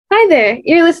there,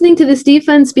 you're listening to the Steve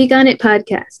Fund Speak On It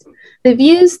podcast. The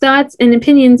views, thoughts, and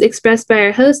opinions expressed by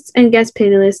our hosts and guest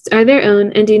panelists are their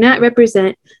own and do not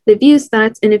represent the views,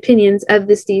 thoughts, and opinions of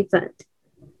the Steve Fund.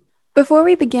 Before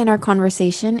we begin our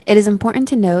conversation, it is important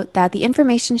to note that the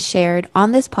information shared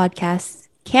on this podcast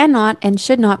cannot and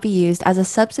should not be used as a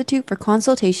substitute for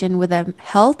consultation with a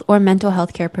health or mental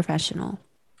health care professional.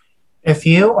 If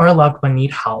you or a loved one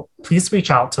need help, please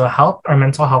reach out to a health or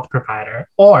mental health provider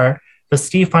or the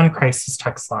Steve Fund Crisis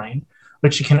Text Line,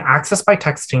 which you can access by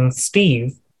texting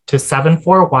Steve to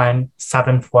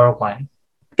 741-741.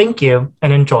 Thank you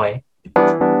and enjoy.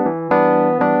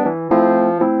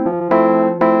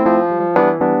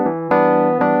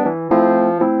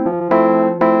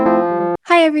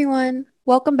 Hi, everyone.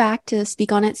 Welcome back to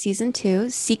Speak On It Season 2,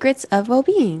 Secrets of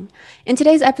Wellbeing. In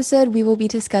today's episode, we will be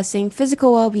discussing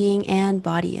physical well-being and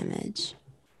body image.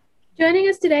 Joining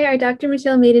us today are Dr.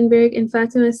 Michelle Maidenberg and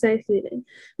Fatima Saifuddin.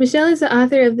 Michelle is the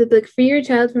author of the book Free Your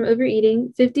Child from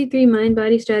Overeating, 53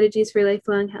 Mind-Body Strategies for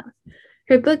Lifelong Health.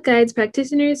 Her book guides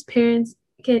practitioners, parents,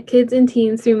 kids, and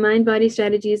teens through mind-body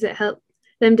strategies that help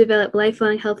them develop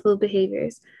lifelong healthful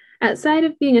behaviors. Outside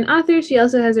of being an author, she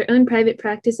also has her own private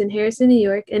practice in Harrison, New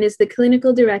York, and is the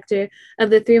clinical director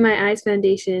of the Through My Eyes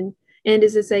Foundation and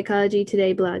is a Psychology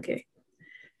Today blogger.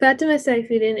 Fatima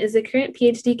Saifuddin is a current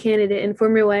PhD candidate and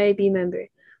former YIB member.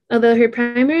 Although her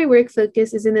primary work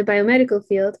focus is in the biomedical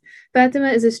field, Fatima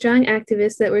is a strong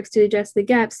activist that works to address the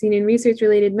gaps seen in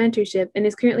research-related mentorship and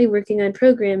is currently working on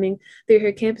programming through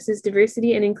her campus's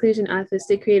Diversity and Inclusion Office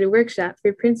to create a workshop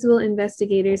for principal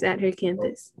investigators at her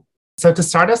campus. So to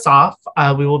start us off,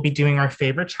 we will be doing our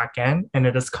favorite check-in, and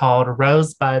it is called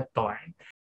Rosebud Thorn.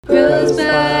 Rosebud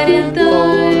and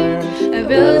thorn, a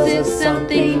rose is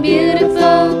something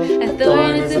beautiful, a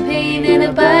thorn is a pain, and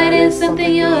a bud is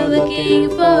something you're looking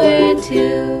forward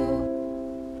to.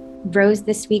 Rose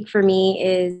this week for me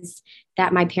is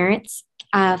that my parents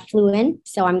flew in,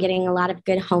 so I'm getting a lot of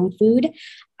good home food.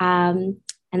 And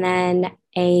then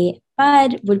a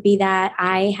bud would be that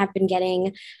I have been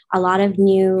getting a lot of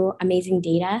new amazing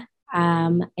data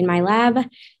in my lab.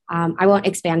 I won't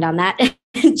expand on that.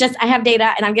 Just I have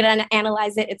data and I'm going to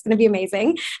analyze it. It's going to be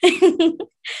amazing.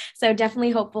 So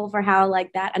definitely hopeful for how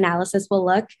that analysis will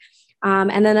look.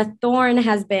 And then a thorn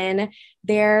has been,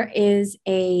 there is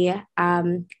a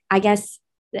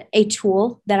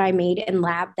tool that I made in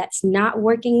lab that's not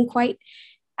working quite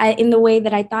in the way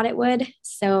that I thought it would.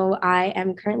 So I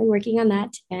am currently working on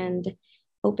that and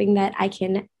hoping that I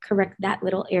can correct that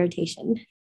little irritation.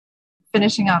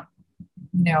 Finishing up,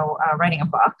 writing a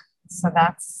book. So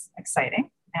that's exciting.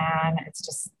 And I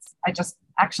just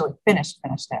actually finished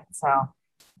it. So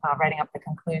writing up the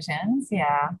conclusions,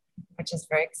 which is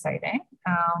very exciting.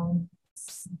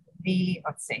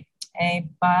 A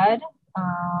bud,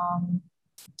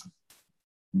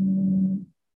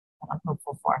 what I'm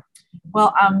hopeful for.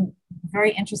 Well, I'm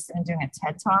very interested in doing a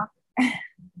TED Talk.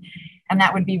 And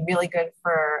that would be really good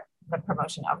for the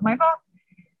promotion of my book.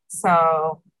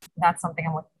 So that's something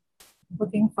I'm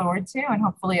looking forward to, and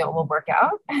hopefully it will work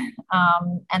out.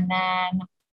 And then,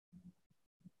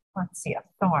 let's see, a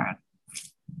thorn.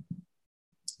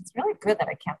 It's really good that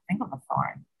I can't think of a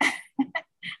thorn.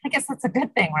 I guess that's a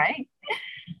good thing, right?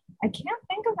 I can't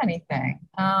think of anything.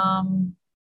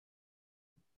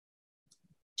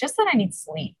 Just that I need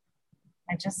sleep.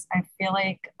 I feel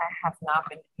like I have not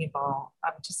been able,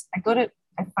 I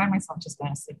find myself just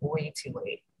going to sleep way too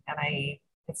late, and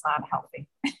it's not healthy.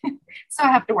 So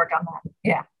I have to work on that.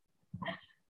 Yeah.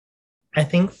 I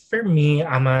think for me,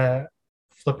 I'm a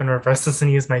flip and reverse this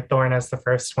and use my thorn as the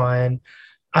first one.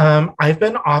 I've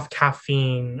been off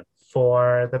caffeine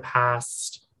for the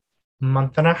past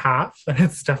month and a half, and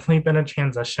it's definitely been a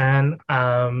transition.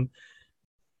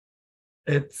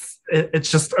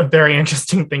 It's just a very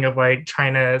interesting thing of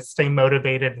trying to stay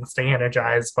motivated and stay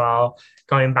energized while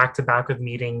going back to back with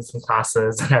meetings and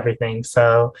classes and everything.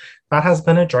 So that has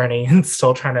been a journey and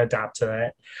still trying to adapt to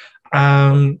it.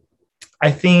 I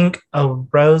think a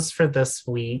rose for this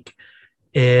week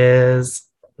is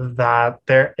that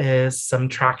there is some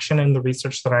traction in the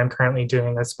research that I'm currently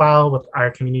doing as well with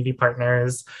our community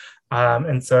partners.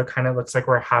 And so it kind of looks like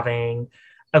we're having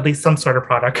at least some sort of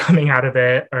product coming out of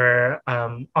it or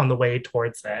on the way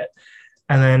towards it.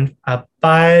 And then a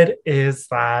bud is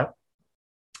that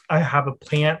I have a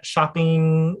plant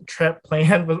shopping trip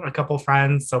planned with a couple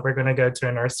friends. So we're going to go to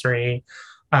a nursery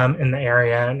in the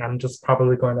area, and I'm just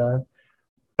probably going to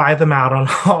buy them out on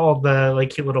all the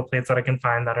cute little plants that I can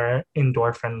find that are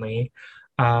indoor friendly.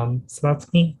 So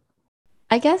that's me.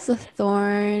 I guess a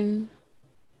thorn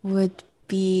would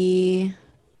be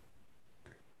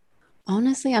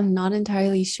Honestly, I'm not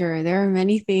entirely sure. There are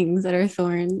many things that are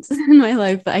thorns in my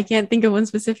life, but I can't think of one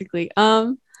specifically.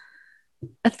 A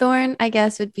thorn, I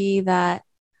guess, would be that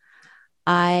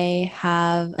I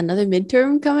have another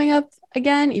midterm coming up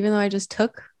again, even though I just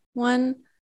took one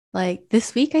like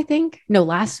this week, I think. No,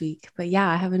 last week. But yeah,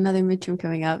 I have another midterm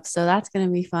coming up. So that's going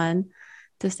to be fun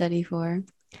to study for.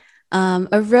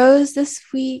 A rose this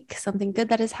week, something good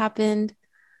that has happened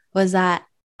was that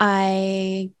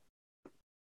I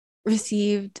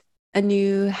received a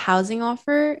new housing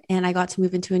offer and I got to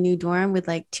move into a new dorm with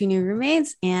like two new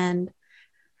roommates. And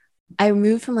I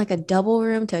moved from like a double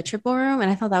room to a triple room.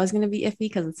 And I thought that was going to be iffy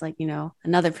because it's like,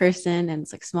 another person and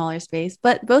it's like smaller space.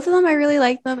 But both of them, I really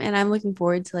like them. And I'm looking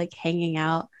forward to like hanging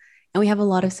out. And we have a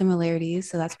lot of similarities.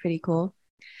 So that's pretty cool.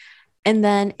 And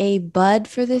then a bud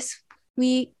for this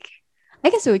week. I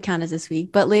guess it would count as this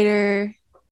week, but later,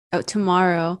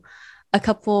 tomorrow, a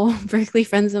couple Berkeley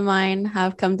friends of mine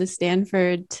have come to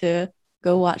Stanford to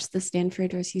go watch the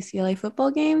Stanford versus UCLA football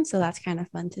game. So that's kind of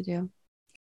fun to do.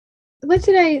 What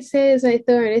should I say is my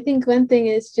thorn? I think one thing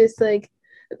is just like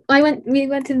we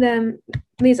went to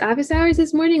these office hours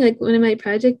this morning, like one of my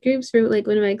project groups for like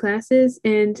one of my classes,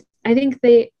 and I think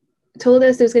they told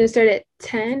us it was going to start at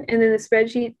 10, and then the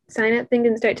spreadsheet sign up thing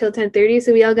didn't start till 10:30,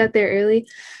 so we all got there early.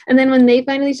 And then when they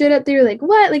finally showed up, they were like,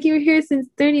 "What? Like you were here since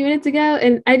 30 minutes ago?"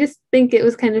 And I just think it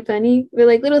was kind of funny. But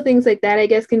like little things like that, I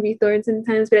guess, can be thorns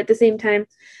sometimes. But at the same time,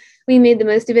 we made the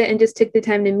most of it and just took the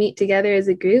time to meet together as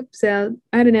a group. So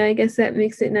I don't know. I guess that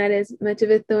makes it not as much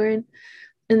of a thorn.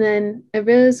 And then a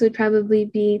rose would probably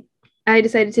be I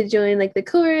decided to join like the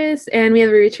chorus, and we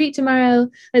have a retreat tomorrow.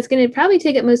 That's going to probably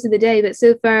take up most of the day, but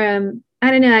so far,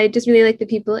 I don't know. I just really like the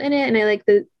people in it, and I like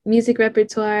the music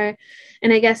repertoire,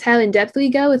 and I guess how in depth we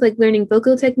go with like learning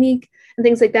vocal technique and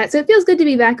things like that. So it feels good to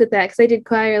be back with that because I did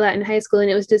choir a lot in high school,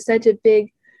 and it was just such a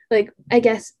big, like I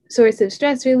guess, source of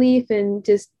stress relief, and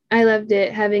just I loved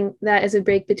it having that as a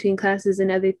break between classes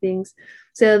and other things.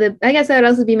 So I guess that would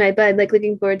also be my bud. Like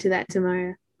looking forward to that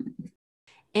tomorrow.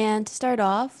 And to start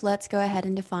off, let's go ahead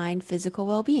and define physical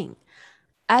well-being.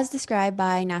 As described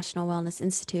by National Wellness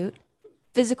Institute,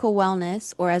 physical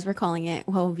wellness, or as we're calling it,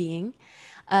 well-being,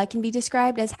 can be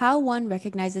described as how one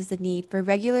recognizes the need for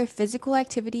regular physical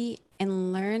activity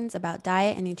and learns about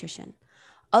diet and nutrition.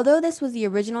 Although this was the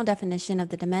original definition of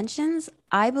the dimensions,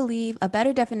 I believe a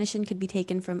better definition could be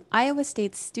taken from Iowa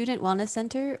State's Student Wellness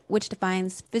Center, which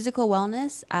defines physical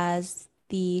wellness as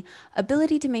the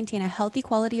ability to maintain a healthy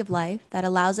quality of life that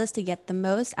allows us to get the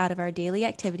most out of our daily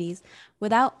activities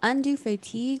without undue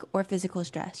fatigue or physical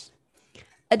stress.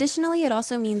 Additionally, it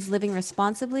also means living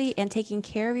responsibly and taking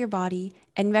care of your body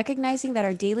and recognizing that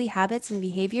our daily habits and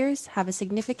behaviors have a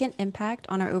significant impact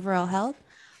on our overall health,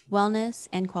 wellness,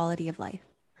 and quality of life.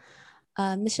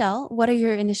 Michelle, what are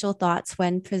your initial thoughts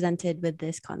when presented with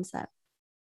this concept?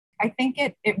 I think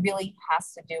it really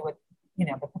has to do with,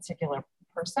 the particular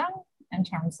person in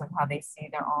terms of how they see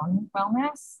their own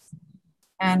wellness.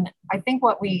 And I think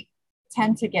what we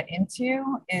tend to get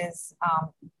into is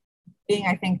being,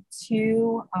 I think,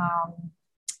 too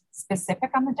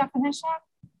specific on the definition.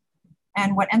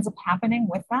 And what ends up happening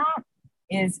with that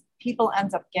is people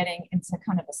end up getting into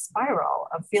kind of a spiral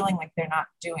of feeling like they're not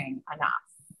doing enough,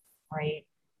 right?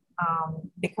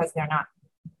 Because they're not,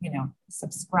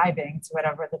 subscribing to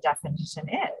whatever the definition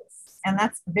is. And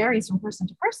that varies from person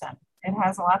to person. It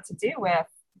has a lot to do with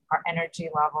our energy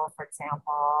level, for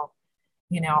example,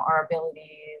 our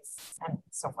abilities and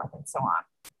so forth and so on.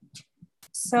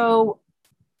 So,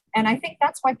 and I think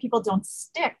that's why people don't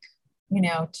stick,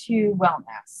 to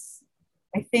wellness.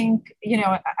 I think,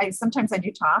 sometimes I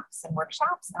do talks and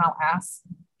workshops and I'll ask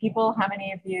people, how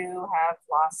many of you have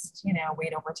lost,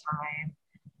 weight over time?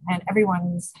 And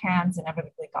everyone's hands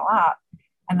inevitably go up.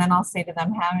 And then I'll say to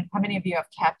them, how many of you have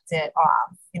kept it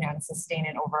off, and sustain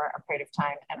it over a period of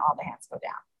time? And all the hands go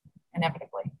down,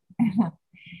 inevitably.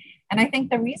 And I think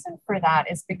the reason for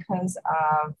that is because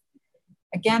of,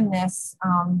 again, this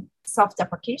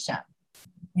self-deprecation.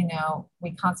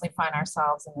 We constantly find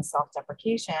ourselves in the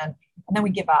self-deprecation and then we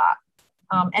give up.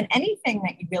 And anything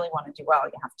that you really want to do well,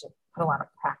 you have to put a lot of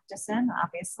practice in,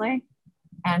 obviously.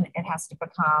 And it has to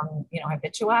become,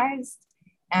 habitualized.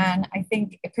 And I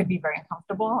think it could be very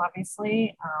uncomfortable,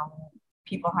 obviously.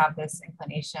 People have this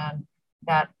inclination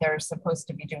that they're supposed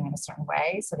to be doing it a certain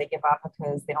way. So they give up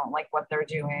because they don't like what they're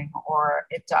doing, or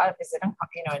it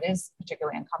is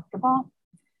particularly uncomfortable.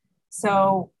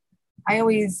 So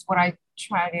what I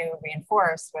try to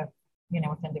reinforce with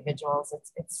individuals,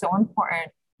 it's so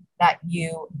important that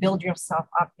you build yourself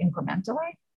up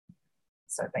incrementally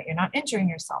so that you're not injuring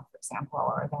yourself, for example,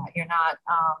 or that you're not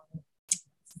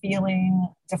feeling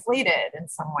deflated in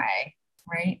some way,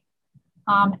 right?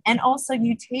 And also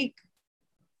you take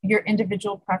your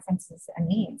individual preferences and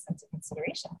needs into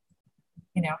consideration,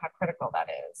 how critical that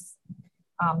is.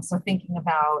 So thinking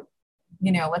about,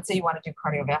 let's say you want to do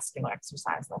cardiovascular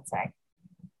exercise, let's say.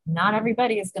 Not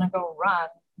everybody is going to go run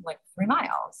like 3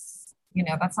 miles.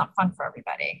 That's not fun for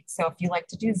everybody. So if you like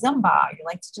to do Zumba, you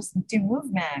like to just do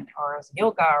movement or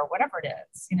yoga or whatever it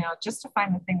is, just to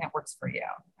find the thing that works for you.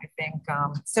 I think,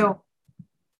 so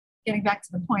getting back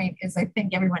to the point is I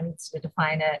think everyone needs to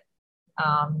define it.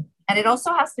 And it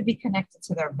also has to be connected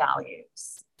to their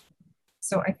values.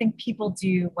 So I think people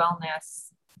do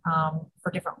wellness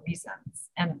for different reasons.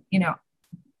 And,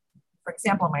 for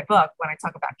example, in my book, when I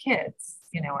talk about kids,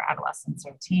 or adolescents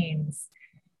or teens,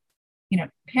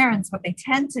 parents, what they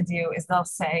tend to do is they'll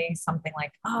say something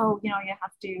like, oh, you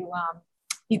have to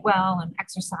eat well and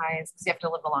exercise because you have to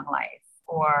live a long life,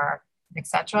 or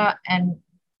etc. And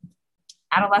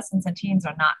adolescents and teens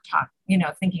are not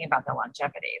thinking about their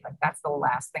longevity. Like that's the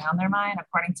last thing on their mind,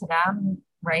 according to them,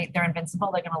 right? They're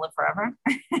invincible. They're going to live forever.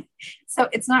 So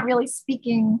it's not really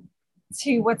speaking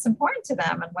to what's important to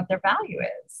them and what their value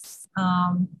is.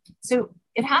 So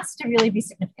it has to really be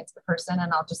significant to the person.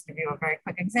 And I'll just give you a very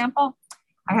quick example.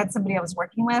 I had somebody I was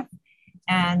working with,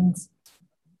 and,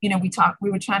 we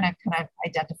were trying to kind of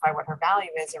identify what her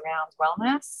value is around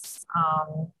wellness.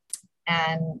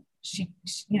 And she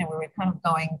we were kind of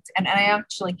going, and I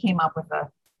actually came up with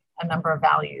a number of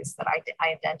values that I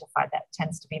identified that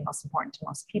tends to be most important to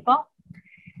most people.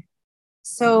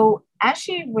 So as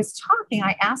she was talking,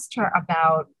 I asked her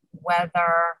about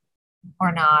whether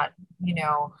or not,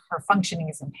 her functioning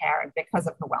is impaired because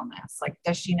of her wellness. Like,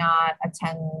 does she not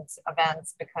attend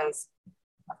events because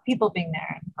of people being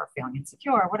there and her feeling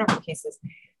insecure, or whatever the case is?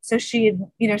 So she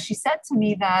said to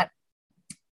me that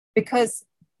because,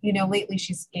 lately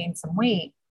she's gained some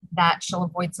weight, that she'll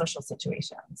avoid social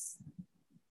situations.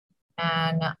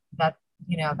 And that,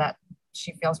 that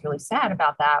she feels really sad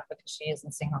about that because she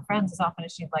isn't seeing her friends as often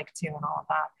as she'd like to and all of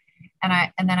that.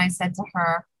 And then I said to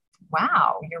her,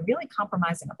 wow, you're really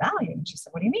compromising a value. And she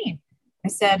said, what do you mean? I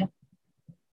said,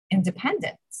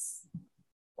 independence.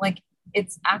 Like,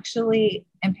 it's actually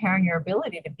impairing your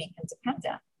ability to be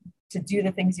independent, to do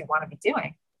the things you want to be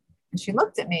doing. And she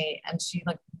looked at me and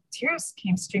tears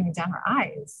came streaming down her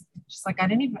eyes. She's like, I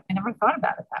never thought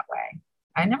about it that way.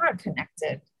 I never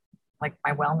connected like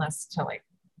my wellness to like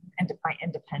my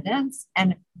independence.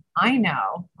 And I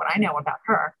know what I know about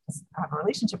her, because I have a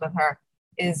relationship with her,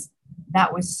 is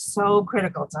that was so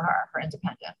critical to her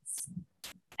independence.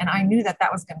 And I knew that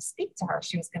was going to speak to her.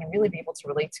 She was going to really be able to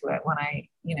relate to it when I,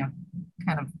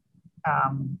 kind of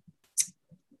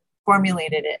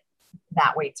formulated it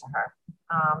that way to her.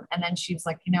 And then she was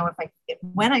like,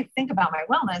 when I think about my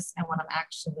wellness and when I'm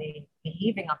actually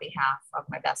behaving on behalf of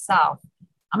my best self,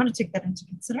 I'm going to take that into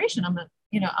consideration. I'm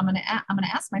going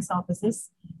to ask myself, is this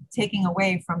taking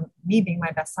away from me being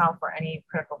my best self or any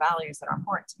critical values that are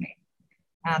important to me?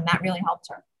 And that really helped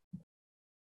her.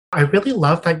 I really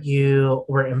love that you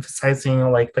were emphasizing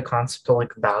like the concept of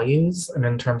like values, and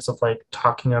in terms of like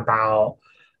talking about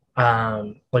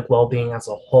like well-being as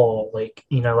a whole, like,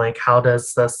 like how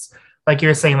does this, like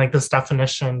you're saying, like this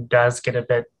definition does get a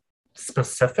bit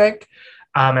specific.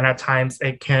 And at times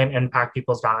it can impact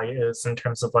people's values in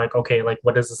terms of like, okay, like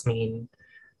what does this mean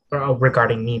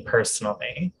regarding me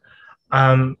personally?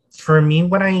 For me,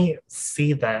 when I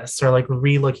see this or like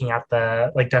re-looking at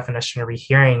the like definition or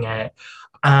rehearing it,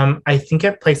 I think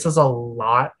it places a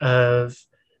lot of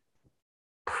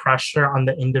pressure on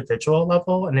the individual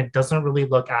level, and it doesn't really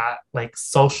look at like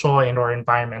social and or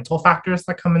environmental factors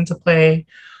that come into play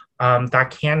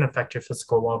that can affect your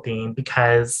physical well-being.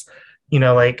 Because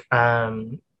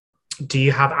do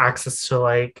you have access to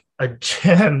like a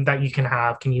gym that you can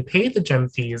have? Can you pay the gym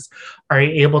fees? Are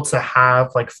you able to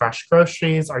have like fresh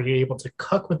groceries? Are you able to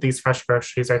cook with these fresh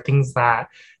groceries? Are things that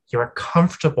you're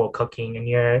comfortable cooking,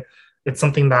 and it's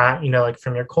something that, like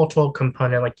from your cultural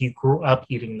component, like you grew up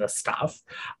eating this stuff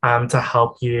to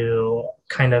help you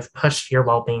kind of push your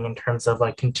well-being in terms of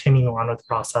like continuing on with the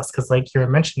process. Because like you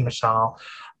mentioned, Michelle,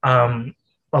 a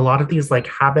lot of these like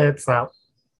habits that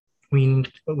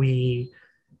we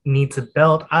need to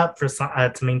build up for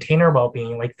to maintain our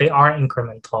well-being, like they are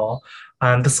incremental.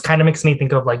 This kind of makes me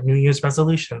think of like New Year's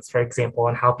resolutions, for example,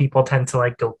 and how people tend to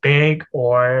like go big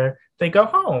or they go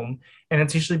home. And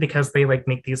it's usually because they like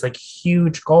make these like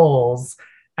huge goals,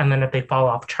 and then if they fall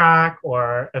off track,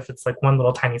 or if it's like one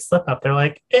little tiny slip up, they're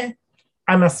like,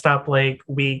 I messed up like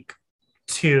week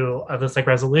 2 of this like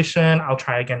resolution. I'll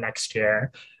try again next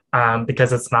year,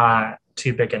 because it's not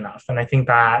too big enough. And I think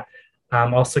that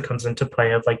also comes into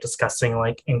play of like discussing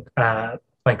like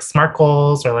SMART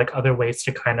goals or like other ways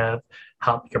to kind of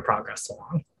help your progress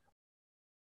along.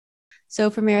 So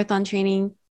for marathon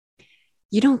training,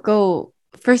 you don't go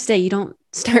first day, you don't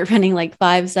start running like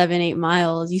 5, 7, 8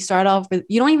 miles. You start off with,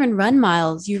 you don't even run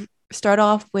miles. You start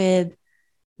off with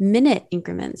minute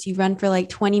increments. You run for like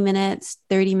 20 minutes,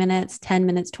 30 minutes, 10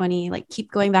 minutes, 20, like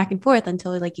keep going back and forth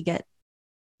until like you get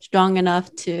strong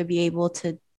enough to be able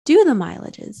to do the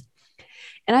mileages.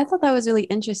 And I thought that was really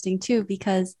interesting too,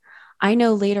 because I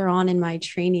know later on in my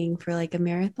training for like a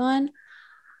marathon,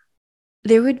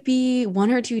 there would be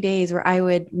 1 or 2 days where I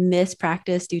would miss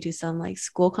practice due to some like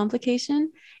school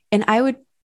complication. And I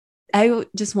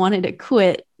just wanted to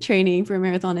quit training for a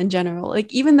marathon in general.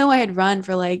 Like, even though I had run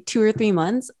for like 2 or 3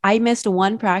 months, I missed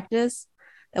one practice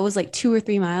that was like 2 or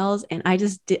 3 miles. And I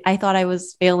thought I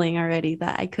was failing already,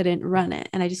 that I couldn't run it.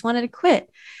 And I just wanted to quit.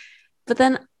 But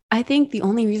then I think the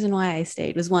only reason why I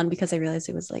stayed was, one, because I realized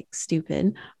it was like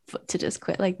stupid to just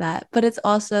quit like that. But it's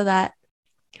also that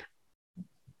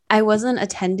I wasn't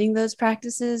attending those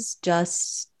practices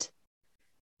just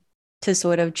to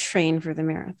sort of train for the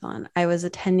marathon. I was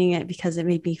attending it because it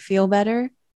made me feel better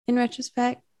in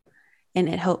retrospect. And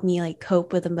it helped me like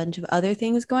cope with a bunch of other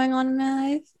things going on in my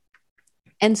life.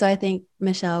 And so I think,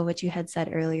 Michelle, what you had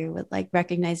said earlier with like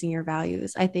recognizing your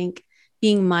values, I think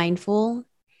being mindful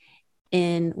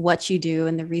in what you do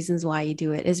and the reasons why you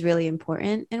do it is really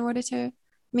important in order to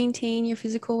maintain your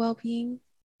physical well-being.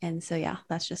 And so, yeah,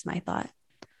 that's just my thought.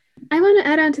 I want to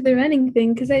add on to the running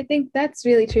thing, because I think that's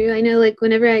really true. I know, like,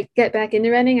 whenever I get back into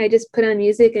running, I just put on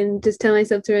music and just tell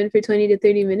myself to run for 20 to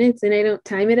 30 minutes, and I don't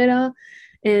time it at all.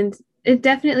 And it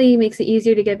definitely makes it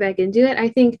easier to get back into it. I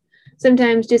think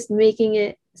sometimes just making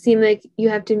it seem like you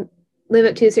have to live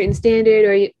up to a certain standard,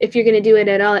 or if you're going to do it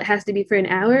at all, it has to be for an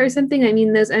hour or something. I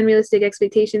mean, those unrealistic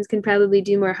expectations can probably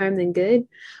do more harm than good.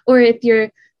 Or if you're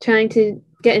trying to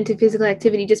get into physical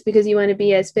activity just because you want to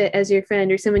be as fit as your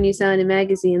friend or someone you saw in a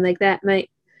magazine, like that might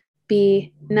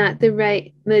be not the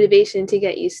right motivation to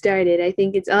get you started. I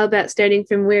think it's all about starting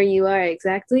from where you are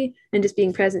exactly and just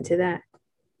being present to that.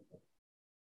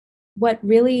 What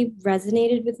really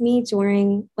resonated with me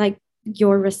during like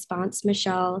your response,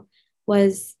 Michelle,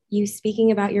 was you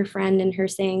speaking about your friend and her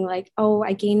saying like, oh,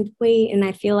 I gained weight and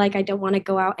I feel like I don't want to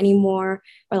go out anymore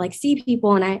or like see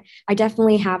people. And I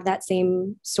definitely have that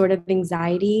same sort of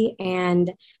anxiety.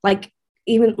 And like,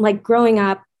 even like growing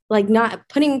up, like not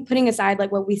putting aside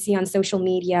like what we see on social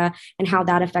media and how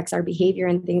that affects our behavior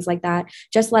and things like that,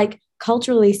 just like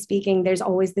culturally speaking, there's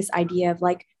always this idea of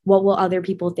like, what will other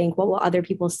people think? What will other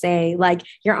people say? Like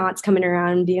your aunt's coming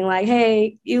around and being like,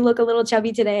 hey, you look a little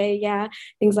chubby today. Yeah,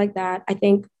 things like that. I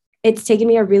think it's taken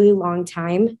me a really long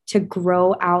time to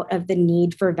grow out of the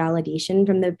need for validation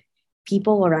from the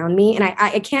people around me. And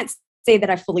I can't say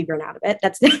that I've fully grown out of it.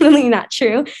 That's definitely not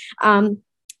true.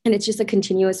 And it's just a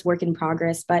continuous work in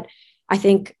progress. But I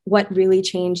think what really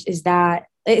changed is that,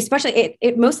 especially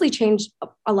it mostly changed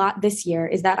a lot this year,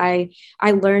 is that I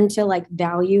learned to like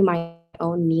value my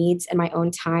own needs and my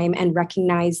own time and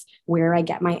recognize where I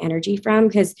get my energy from.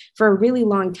 Because for a really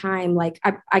long time, like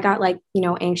I got like,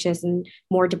 anxious and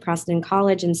more depressed in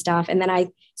college and stuff. And then I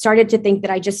started to think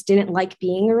that I just didn't like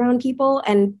being around people.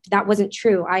 And that wasn't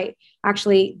true. I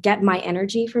actually get my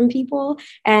energy from people.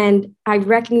 And I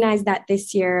recognized that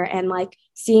this year, and like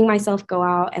seeing myself go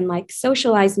out and like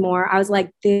socialize more, I was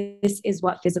like, this is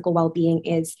what physical well-being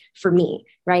is for me,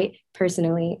 right?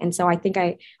 Personally. And so I think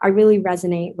I really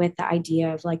resonate with the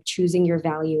idea of like choosing your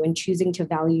value and choosing to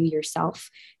value yourself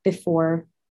before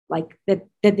like the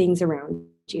things around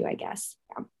you, I guess.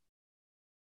 Yeah.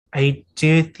 I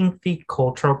do think the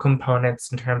cultural components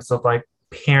in terms of like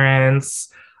parents,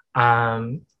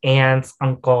 aunts,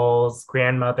 uncles,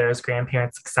 grandmothers,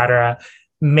 grandparents, etc.,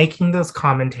 making those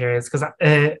commentaries, because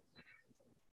at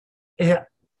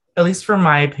least from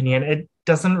my opinion, it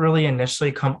doesn't really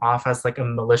initially come off as like a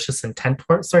malicious intent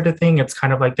sort of thing. It's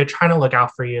kind of like they're trying to look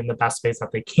out for you in the best ways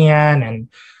that they can, and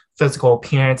physical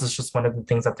appearance is just one of the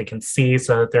things that they can see.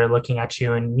 So they're looking at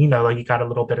you and, like you got a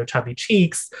little bit of chubby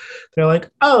cheeks. They're like,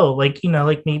 oh, like,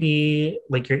 like maybe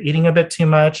like you're eating a bit too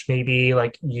much. Maybe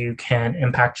like you can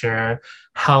impact your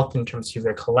health in terms of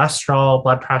your cholesterol,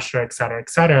 blood pressure, et cetera, et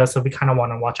cetera. So we kind of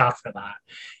want to watch out for that.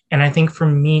 And I think for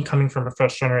me, coming from a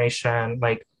first generation,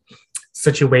 like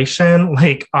situation,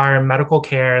 like our medical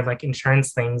care, like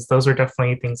insurance things, those are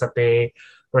definitely things that they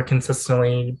were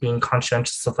consistently being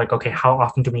conscientious of, like, okay, how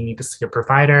often do we need to see a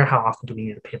provider? How often do we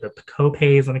need to pay the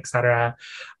co-pays and et cetera?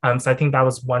 So I think that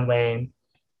was one way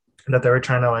that they were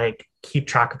trying to like keep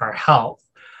track of our health.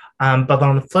 But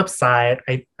on the flip side,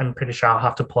 I'm pretty sure I'll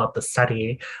have to pull up the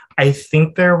study. I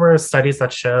think there were studies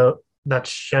that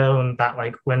shown that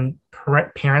like when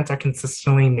parents are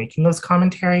consistently making those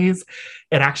commentaries,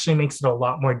 it actually makes it a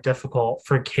lot more difficult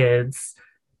for kids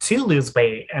to lose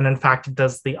weight. And in fact, it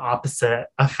does the opposite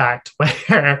effect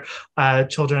where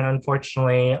children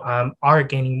unfortunately are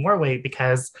gaining more weight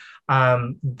because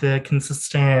the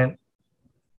consistent,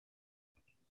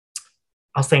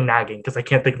 I'll say nagging because I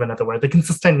can't think of another word. The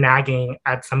consistent nagging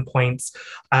at some points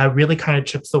really kind of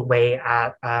chips away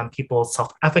at people's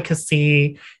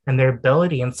self-efficacy and their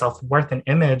ability and self-worth and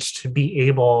image to be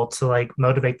able to like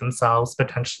motivate themselves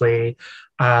potentially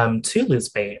to lose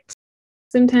weight.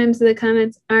 Sometimes the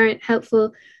comments aren't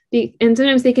helpful, and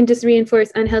sometimes they can just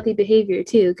reinforce unhealthy behavior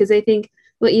too, because I think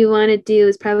what you want to do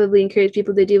is probably encourage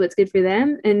people to do what's good for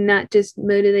them and not just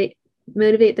motivate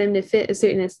them to fit a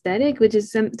certain aesthetic, which is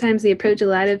sometimes the approach a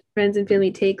lot of friends and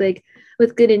family take, like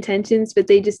with good intentions, but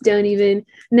they just don't even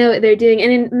know what they're doing.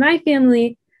 And in my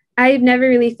family, I've never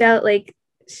really felt like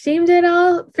shamed at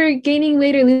all for gaining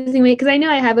weight or losing weight, because I know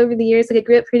I have over the years. Like I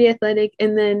grew up pretty athletic,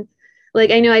 and then like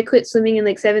I know I quit swimming in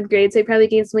like 7th grade, so I probably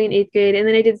gained some weight in 8th grade, and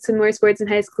then I did some more sports in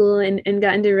high school and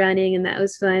got into running, and that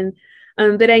was fun.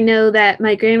 But I know that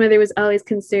my grandmother was always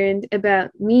concerned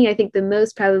about me, I think the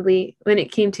most probably when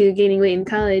it came to gaining weight in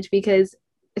college, because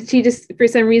she just, for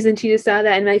some reason, she just saw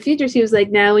that in my future. She was like,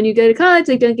 now when you go to college,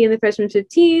 like don't gain the freshman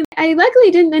 15. I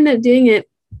luckily didn't end up doing it.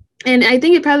 And I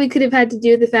think it probably could have had to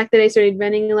do with the fact that I started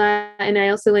running a lot. And I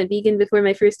also went vegan before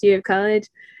my first year of college.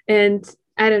 And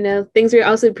I don't know, things were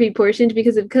also pre-portioned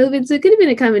because of COVID. So it could have been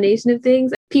a combination of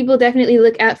things. People definitely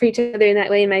look out for each other in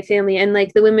that way in my family. And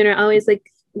like the women are always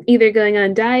like either going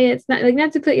on diets,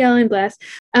 not to put y'all on blast.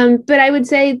 But I would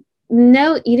say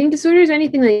no eating disorders or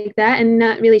anything like that, and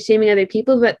not really shaming other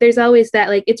people. But there's always that,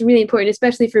 like, it's really important,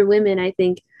 especially for women, I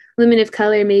think, women of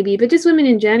color maybe, but just women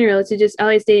in general, to just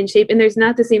always stay in shape. And there's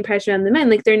not the same pressure on the men.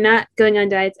 Like they're not going on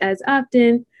diets as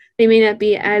often. They may not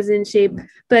be as in shape,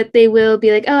 but they will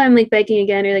be like, oh, I'm like biking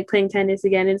again or like playing tennis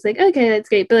again. And it's like, okay, that's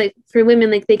great. But like for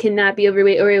women, like they cannot be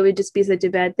overweight or it would just be such a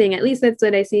bad thing. At least that's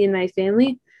what I see in my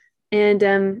family. And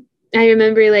I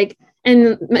remember like,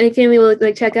 and my family will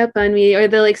like check up on me, or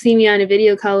they'll like see me on a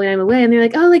video call when I'm away, and they're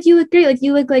like, oh, like you look great. Like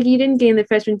you look like you didn't gain the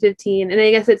freshman 15. And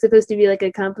I guess it's supposed to be like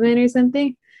a compliment or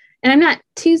something. And I'm not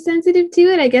too sensitive to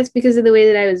it, I guess, because of the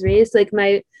way that I was raised. Like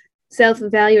my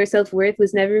self-value or self-worth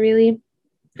was never really,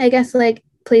 I guess, like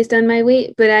placed on my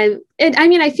weight. But I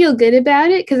mean, I feel good about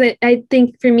it because I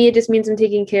think for me, it just means I'm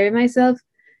taking care of myself.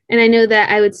 And I know that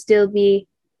I would still be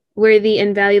worthy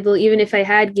and valuable even if I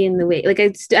had gained the weight. Like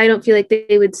I don't feel like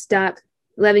they would stop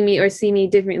loving me or see me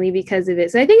differently because of it.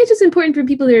 So I think it's just important for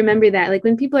people to remember that. Like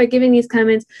when people are giving these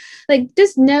comments, like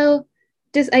just know,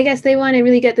 I guess they want to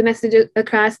really get the message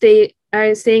across. They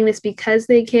are saying this because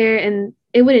they care, and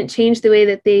it wouldn't change the way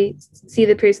that they see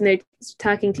the person they're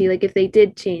talking to, like if they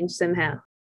did change somehow.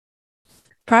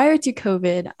 Prior to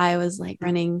COVID, I was like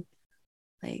running,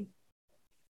 like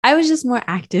I was just more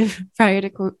active prior to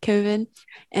COVID,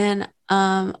 and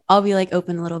I'll be like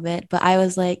open a little bit, but I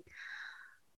was like,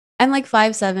 I'm like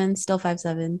 5'7", still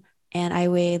 5'7", and I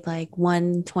weighed like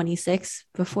 126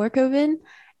 before COVID.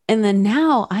 And then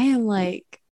now I am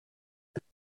like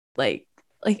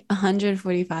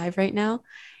 145 right now.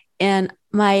 And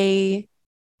my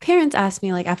parents asked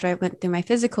me, like, after I went through my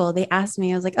physical, they asked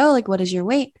me, I was like, oh, like, what is your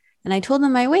weight? And I told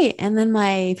them my weight. And then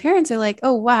my parents are like,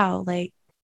 oh, wow, like,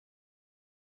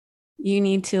 you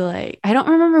need to, like, I don't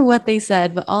remember what they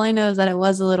said, but all I know is that it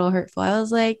was a little hurtful. I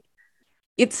was like,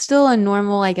 it's still a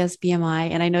normal, I guess,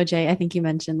 BMI. And I know, Jay, I think you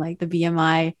mentioned like the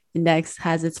BMI index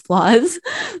has its flaws.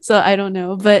 So I don't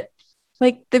know. But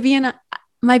like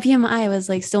my BMI was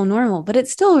like still normal, but it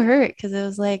still hurt because it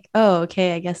was like, oh,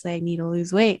 okay, I guess I need to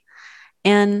lose weight.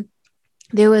 And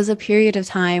there was a period of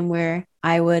time where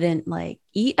I wouldn't like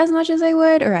eat as much as I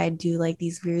would, or I'd do like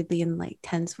these weirdly and like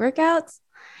tense workouts.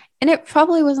 And it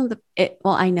probably wasn't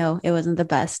well, I know it wasn't the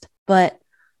best, but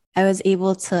I was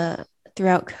able to,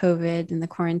 throughout COVID and the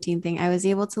quarantine thing, I was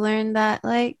able to learn that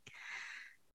like,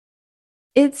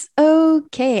 it's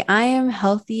okay. I am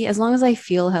healthy as long as I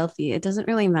feel healthy. It doesn't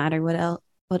really matter what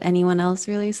anyone else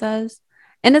really says.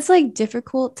 And it's like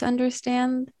difficult to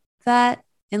understand that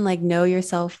and like know your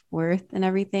self-worth and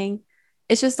everything.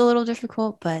 It's just a little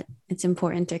difficult, but it's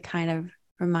important to kind of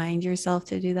remind yourself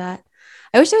to do that.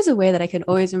 I wish there was a way that I could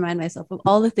always remind myself of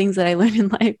all the things that I learned in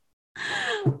life.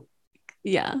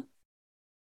 Yeah.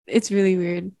 It's really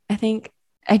weird. I think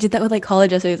I did that with like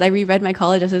college essays. I reread my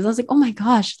college essays. I was like, oh my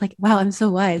gosh, like, wow, I'm so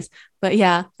wise. But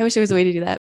yeah, I wish there was a way to do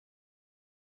that.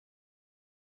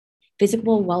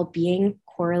 Physical well-being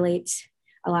correlates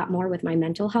a lot more with my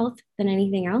mental health than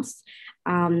anything else.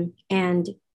 And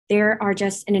there are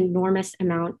just an enormous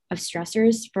amount of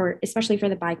stressors especially for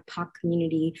the BIPOC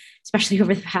community, especially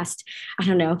over the past, I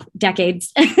don't know,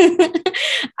 decades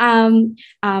in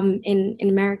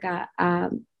America.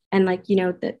 And like, you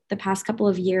know, the past couple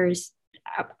of years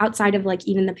outside of like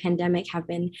even the pandemic have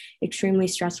been extremely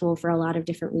stressful for a lot of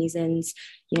different reasons.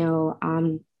 You know,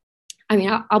 I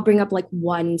mean, I'll bring up like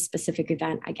one specific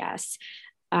event, I guess.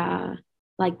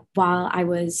 Like while I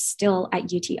was still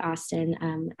at UT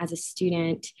Austin as a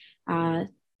student,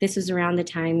 this was around the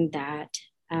time that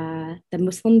the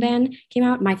Muslim ban came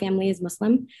out. My family is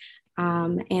Muslim.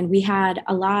 And we had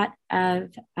a lot of,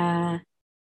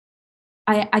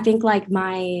 I think like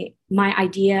my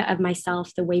idea of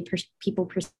myself, the way people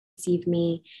perceive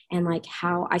me and like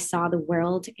how I saw the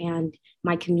world and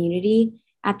my community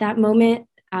at that moment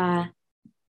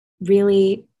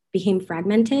really became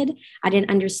fragmented. I didn't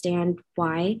understand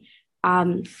why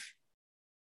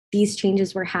these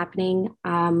changes were happening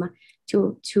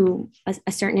to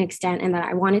a certain extent, and that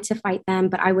I wanted to fight them,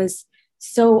 but I was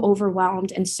so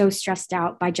overwhelmed and so stressed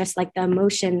out by just like the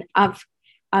emotion of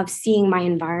seeing my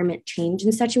environment change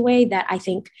in such a way that I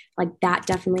think like that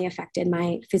definitely affected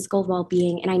my physical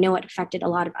well-being. And I know it affected a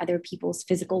lot of other people's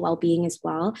physical well-being as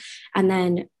well. And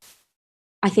then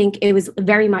I think it was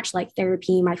very much like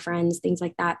therapy, my friends, things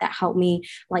like that, that helped me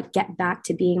like get back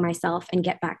to being myself and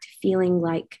get back to feeling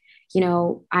like, you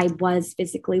know, I was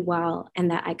physically well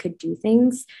and that I could do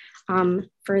things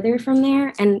further from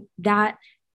there. And that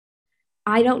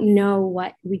I don't know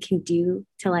what we can do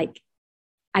to like,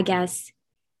 I guess,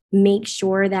 make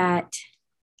sure that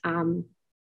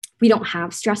we don't have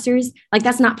stressors. Like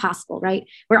that's not possible, right?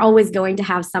 We're always going to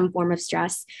have some form of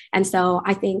stress. And so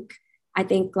I think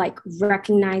like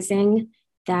recognizing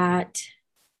that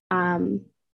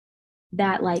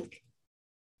that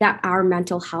our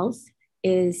mental health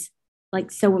is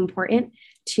like so important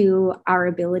to our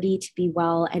ability to be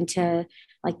well and to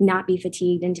like not be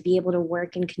fatigued and to be able to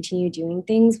work and continue doing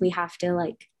things. We have to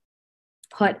like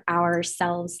put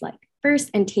ourselves like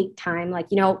first and take time. Like,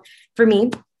 you know, for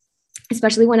me,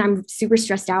 especially when I'm super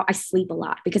stressed out, I sleep a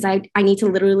lot because I need to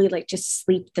literally like just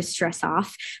sleep the stress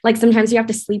off. Like sometimes you have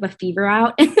to sleep a fever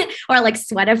out or like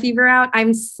sweat a fever out.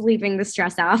 I'm sleeping the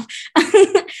stress off.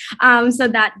 So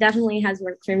that definitely has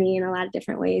worked for me in a lot of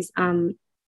different ways.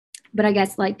 But I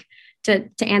guess like to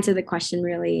answer the question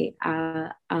really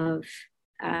of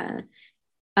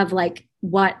like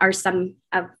what are some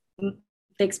of the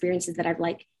experiences that I've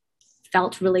like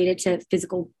felt related to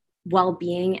physical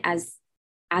well-being as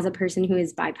a person who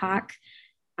is BIPOC,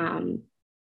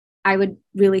 I would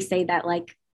really say that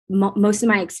like most of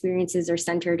my experiences are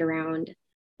centered around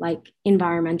like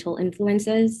environmental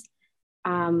influences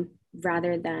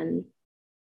rather than,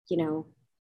 you know,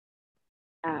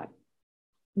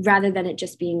 rather than it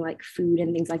just being like food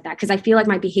and things like that. Because I feel like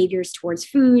my behaviors towards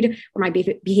food or my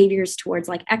behaviors towards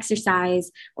like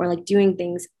exercise or like doing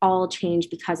things all change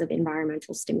because of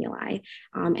environmental stimuli.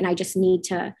 And I just need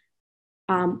to,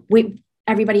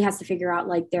 everybody has to figure out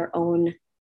like their own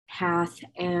path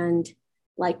and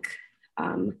like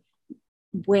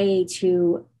way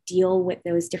to deal with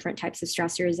those different types of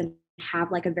stressors and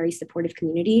have like a very supportive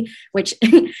community, which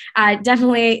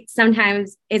definitely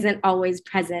sometimes isn't always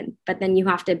present, but then you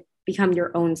have to become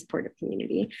your own supportive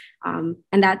community.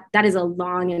 And that is a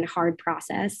long and hard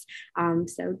process.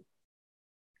 So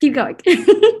keep going.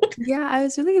 Yeah, I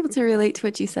was really able to relate to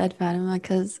what you said, Fatima,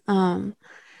 because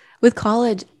with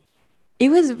college, it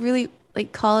was really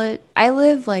like college. I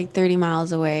live like 30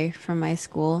 miles away from my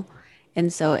school.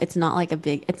 And so it's not like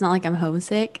it's not like I'm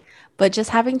homesick, but just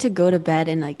having to go to bed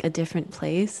in like a different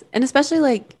place. And especially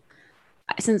like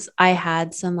since I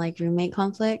had some like roommate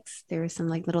conflicts, there were some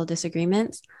like little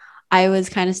disagreements. I was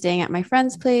kind of staying at my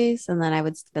friend's place and then I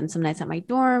would spend some nights at my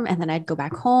dorm and then I'd go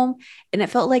back home. And it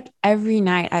felt like every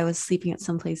night I was sleeping at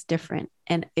someplace different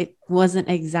and it wasn't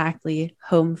exactly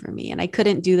home for me. And I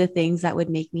couldn't do the things that would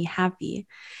make me happy.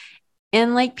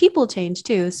 And like people change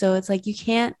too. So it's like you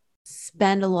can't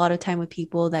spend a lot of time with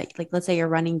people that like, let's say you're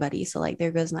running buddy. So like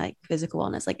there goes my like, physical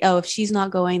wellness. Like, oh, if she's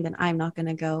not going, then I'm not going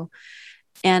to go.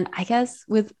 And I guess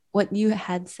with what you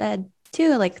had said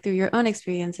too, like through your own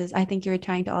experiences, I think you were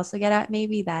trying to also get at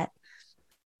maybe that,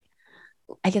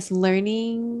 I guess,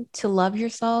 learning to love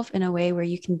yourself in a way where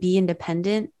you can be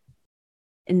independent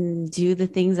and do the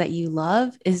things that you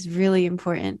love is really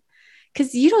important.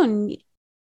 Because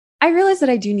I realize that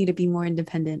I do need to be more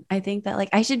independent. I think that like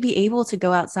I should be able to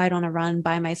go outside on a run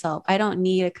by myself. I don't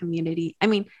need a community. I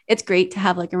mean, it's great to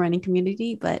have like a running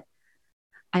community, but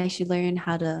I should learn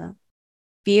how to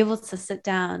be able to sit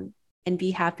down and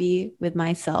be happy with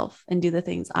myself and do the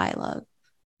things I love.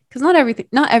 Because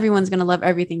not everyone's going to love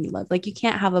everything you love. Like, you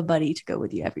can't have a buddy to go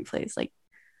with you every place. Like,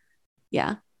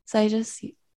 yeah. So I just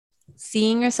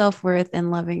seeing your self-worth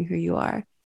and loving who you are.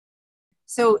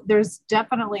 So there's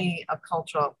definitely a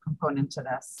cultural component to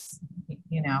this,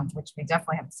 which we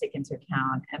definitely have to take into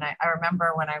account. And I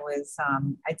remember when I was,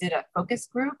 I did a focus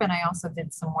group, and I also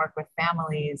did some work with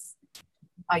families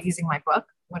using my book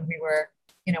when we were,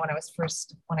 when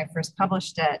I first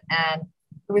published it. And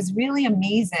it was really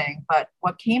amazing. But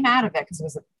what came out of it, because it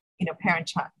was a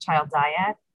parent-child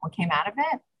diet, what came out of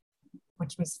it,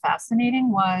 which was fascinating,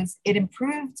 was it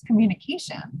improved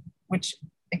communication, which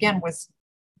again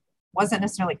wasn't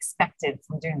necessarily expected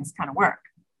from doing this kind of work,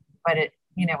 but it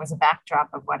was a backdrop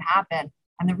of what happened.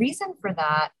 And the reason for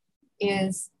that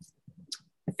is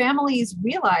the families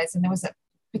realized, and there was a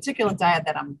particular diet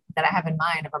that I have in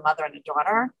mind of a mother and a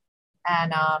daughter,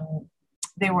 and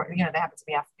they happened to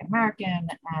be African American,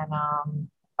 and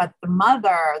but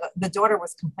the daughter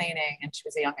was complaining, and she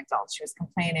was a young adult. She was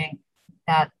complaining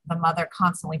that the mother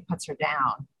constantly puts her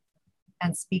down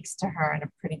and speaks to her in a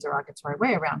pretty derogatory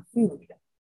way around food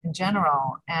in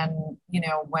general. And,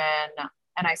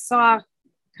 I saw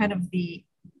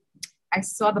I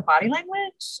saw the body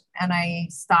language, and I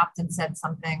stopped and said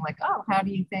something like, oh, how do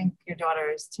you think your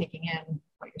daughter is taking in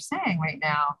what you're saying right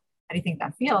now? How do you think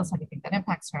that feels? How do you think that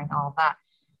impacts her, and all of that?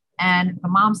 And the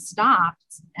mom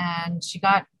stopped, and she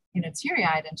got,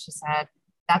 teary-eyed, and she said,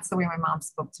 that's the way my mom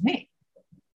spoke to me.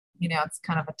 It's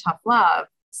kind of a tough love,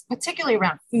 particularly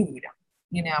around food,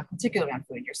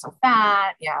 You're so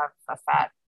fat, you have a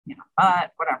fat,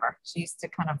 butt, whatever. She used to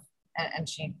kind of, and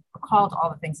she recalled all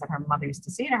the things that her mother used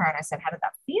to say to her. And I said, how did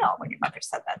that feel when your mother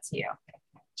said that to you?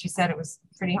 She said, it was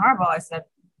pretty horrible. I said,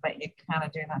 but you're kind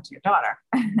of doing that to your daughter.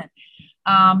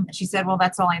 She said, well,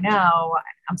 that's all I know.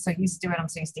 I'm so used to it. I'm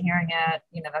so used to hearing it.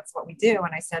 That's what we do.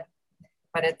 And I said,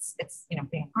 but it's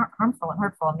being harmful and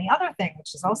hurtful. And the other thing,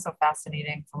 which is also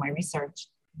fascinating for my research,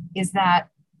 is that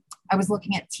I was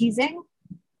looking at teasing,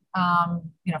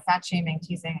 fat shaming,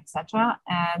 teasing, etc.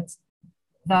 And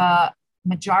the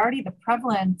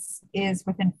prevalence is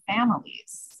within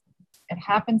families. It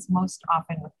happens most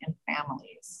often within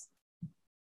families,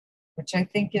 which I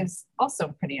think is also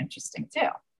pretty interesting too,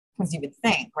 because you would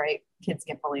think, right, kids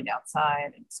get bullied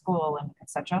outside in school and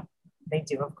etc. They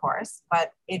do, of course,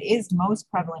 but it is most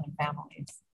prevalent in families.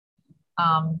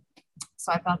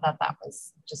 So I thought that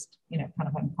was just, kind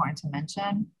of important to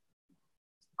mention.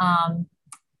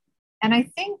 And I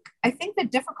think the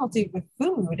difficulty with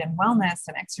food and wellness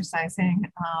and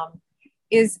exercising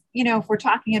is, if we're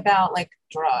talking about like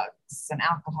drugs and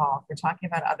alcohol, if we're talking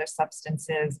about other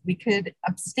substances, we could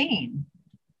abstain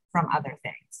from other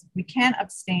things. We can't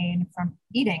abstain from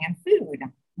eating and food.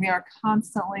 We are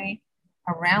constantly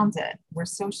around it. We're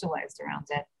socialized around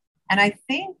it. And I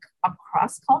think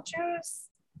across cultures,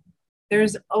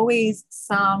 there's always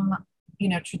some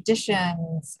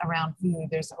traditions around food.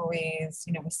 There's always,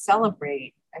 we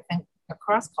celebrate, I think,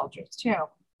 across cultures too,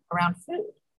 around food.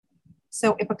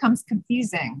 So it becomes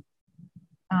confusing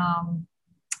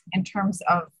in terms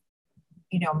of,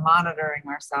 monitoring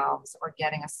ourselves or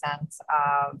getting a sense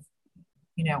of,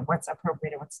 what's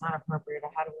appropriate or what's not appropriate,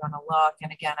 or how do we want to look.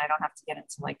 And again, I don't have to get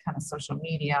into like kind of social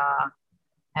media.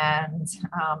 And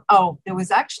there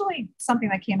was actually something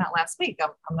that came out last week.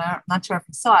 I'm not sure if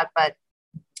you saw it, but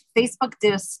Facebook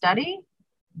did a study,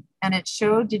 and it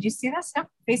showed, did you see this? No?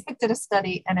 Facebook did a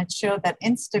study, and it showed that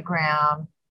Instagram,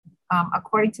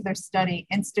 according to their study,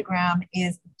 Instagram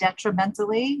is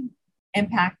detrimentally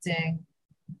impacting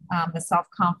the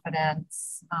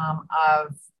self-confidence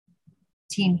of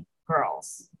teen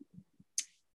girls.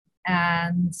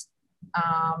 And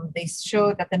they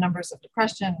showed that the numbers of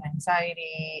depression,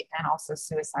 anxiety, and also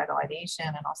suicidal ideation,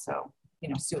 and also,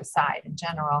 suicide in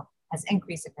general, has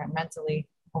increased incrementally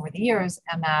over the years,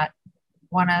 and that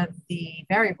one of the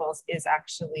variables is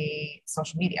actually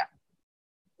social media,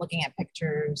 looking at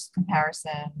pictures,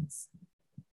 comparisons,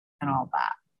 and all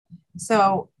that.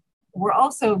 So we're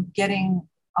also getting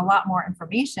a lot more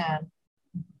information,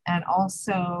 and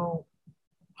also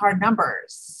hard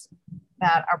numbers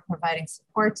that are providing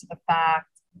support to the fact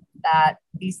that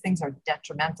these things are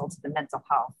detrimental to the mental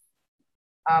health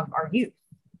of our youth.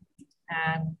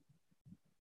 And,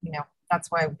 that's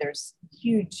why there's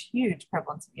huge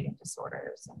prevalence of eating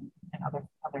disorders and other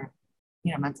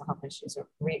mental health issues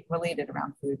related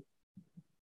around food.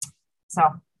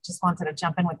 So just wanted to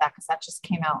jump in with that, because that just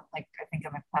came out, like, I think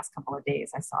in the past couple of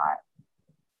days I saw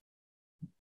it.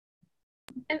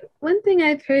 And one thing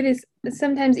I've heard is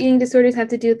sometimes eating disorders have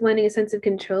to do with wanting a sense of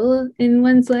control in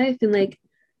one's life, and like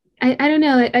I don't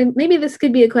know. Maybe this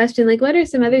could be a question. Like, what are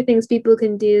some other things people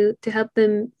can do to help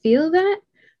them feel that?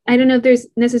 I don't know if there's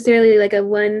necessarily like a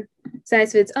one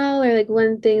size fits all or like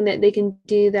one thing that they can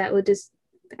do that would just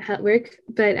work.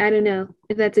 But I don't know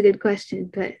if that's a good question.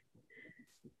 But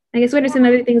I guess what are some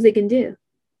other things they can do?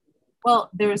 Well,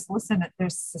 there's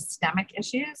systemic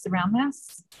issues around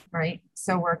this, right?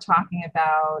 So we're talking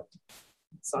about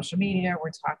social media.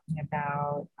 We're talking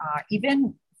about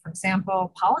even, for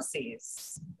example,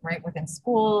 policies, right, within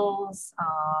schools.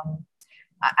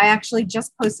 I actually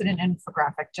just posted an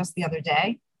infographic just the other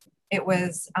day. It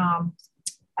was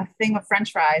a thing of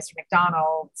French fries from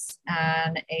McDonald's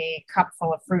and a cup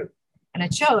full of fruit. And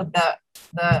it showed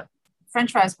the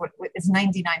French fries is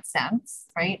 99 cents,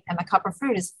 right? And the cup of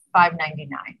fruit is $5.99.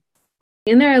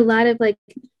 And there are a lot of like,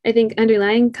 I think,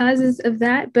 underlying causes of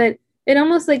that, but it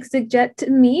almost like suggests to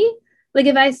me, like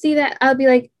if I see that, I'll be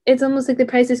like, it's almost like the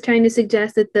price is trying to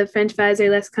suggest that the French fries are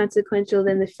less consequential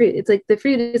than the fruit. It's like the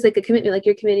fruit is like a commitment, like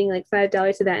you're committing like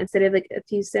 $5 to that instead of like a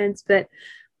few cents. But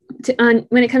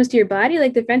when it comes to your body,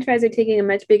 like the French fries are taking a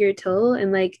much bigger toll,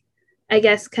 and like I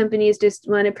guess companies just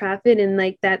want to profit, and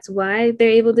like that's why they're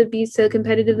able to be so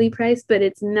competitively priced, but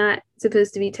it's not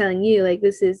supposed to be telling you like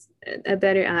this is a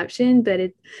better option.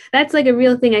 But that's like a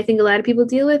real thing I think a lot of people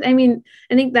deal with. I mean,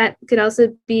 I think that could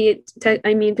also be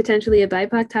potentially a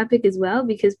BIPOC topic as well,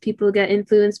 because people get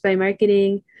influenced by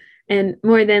marketing, and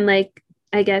more than like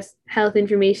I guess health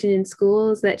information in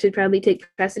schools that should probably take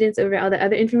precedence over all the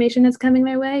other information that's coming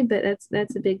their way. But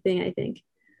that's a big thing, I think.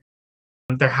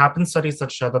 There have been studies that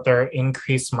show that there are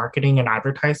increased marketing and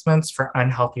advertisements for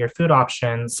unhealthier food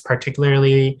options,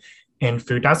 particularly in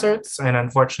food deserts. And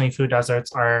unfortunately, food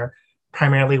deserts are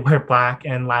primarily where Black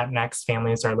and Latinx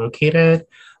families are located.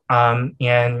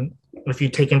 And if you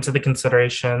take into the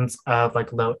considerations of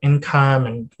like low income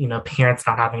and, parents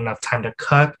not having enough time to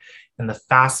cook, and the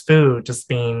fast food just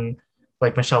being,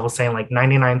 like Michelle was saying, like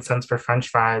 99 cents for French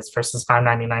fries versus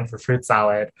 $5.99 for fruit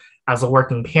salad. As a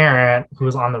working parent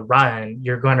who's on the run,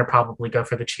 you're going to probably go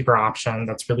for the cheaper option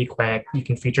that's really quick. You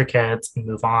can feed your kids and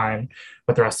move on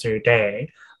with the rest of your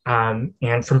day. And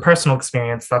from personal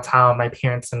experience, that's how my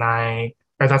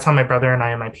brother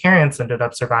and my parents ended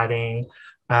up surviving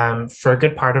for a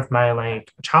good part of my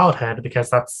like childhood, because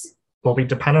that's what we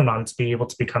depended on to be able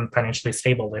to become financially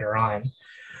stable later on.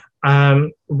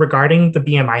 Regarding the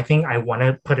BMI thing, I want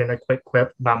to put in a quick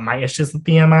quip about my issues with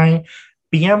BMI.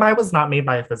 BMI was not made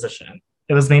by a physician.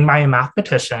 It was made by a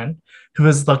mathematician who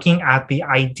was looking at the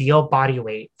ideal body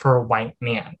weight for a white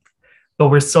man. But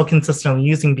we're still consistently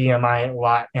using BMI a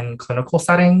lot in clinical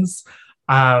settings.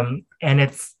 And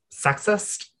it's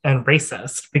sexist and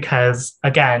racist because,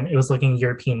 again, it was looking at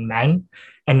European men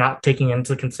and not taking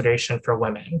into consideration for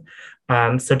women.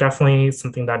 So definitely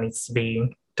something that needs to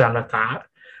be done with that.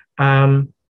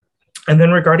 And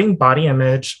then regarding body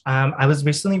image, I was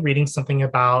recently reading something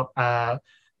about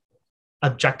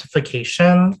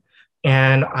objectification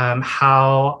and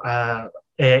how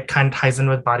it kind of ties in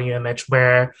with body image,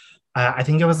 where I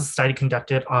think it was a study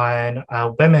conducted on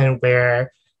women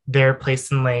where they're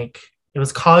placed in like, it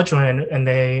was college women, and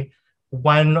they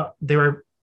were,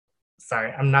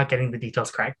 sorry, I'm not getting the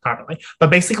details correct properly, but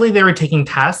basically they were taking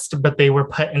tests, but they were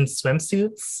put in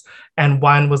swimsuits, and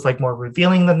one was like more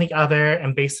revealing than the other.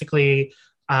 And basically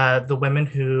the women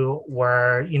who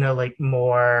were, like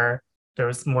more, there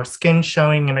was more skin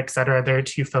showing and et cetera, they're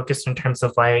too focused in terms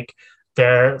of like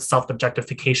their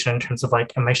self-objectification in terms of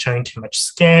like, am I showing too much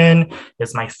skin?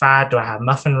 Is my fat? Do I have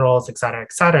muffin rolls, et cetera,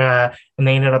 et cetera? And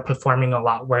they ended up performing a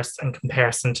lot worse in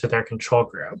comparison to their control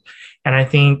group. And I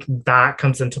think that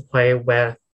comes into play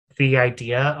with the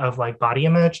idea of like body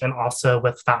image, and also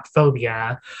with fat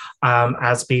phobia,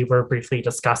 as we were briefly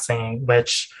discussing,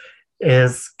 which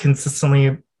is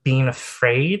consistently being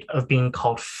afraid of being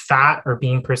called fat or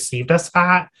being perceived as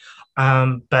fat.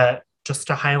 But just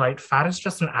to highlight, fat is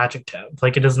just an adjective.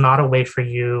 Like, it is not a way for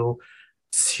you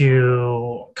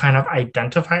to kind of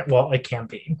identify. Well, it can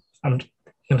be. I'm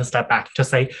going to step back to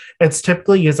say it's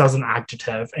typically used as an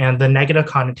adjective, and the negative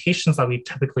connotations that we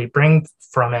typically bring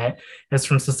from it is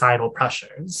from societal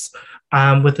pressures.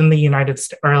 Within the United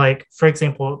States, or like, for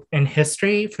example, in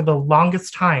history, for the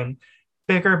longest time,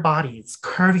 bigger bodies,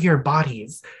 curvier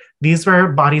bodies, these were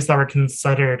bodies that were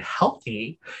considered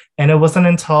healthy. And it wasn't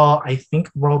until, I think,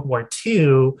 World War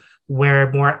II,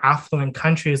 where more affluent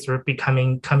countries were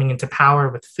coming into power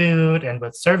with food and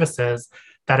with services,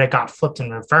 that it got flipped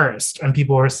and reversed. And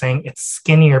people were saying it's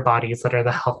skinnier bodies that are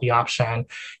the healthy option,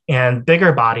 and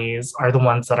bigger bodies are the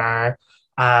ones that are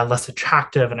less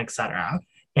attractive, and et cetera.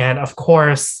 And of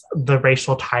course, the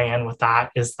racial tie-in with that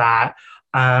is that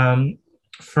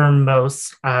for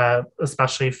most,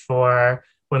 especially for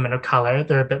women of color,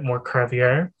 they're a bit more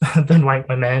curvier than white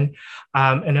women.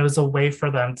 And it was a way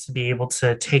for them to be able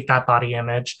to take that body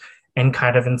image and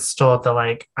kind of instill the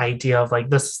like idea of like,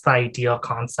 this is the ideal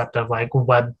concept of like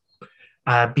what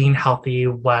being healthy,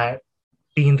 what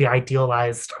being the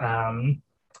idealized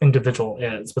individual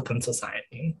is within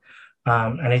society.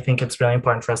 And I think it's really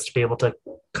important for us to be able to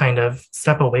kind of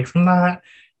step away from that.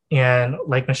 And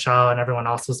like Michelle and everyone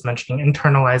else was mentioning,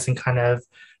 internalizing kind of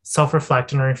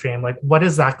self-reflect and reframe, like what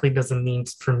exactly does it mean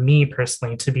for me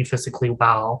personally to be physically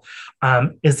well?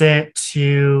 Is it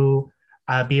to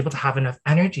be able to have enough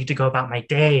energy to go about my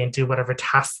day and do whatever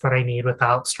tasks that I need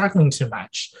without struggling too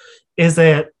much? Is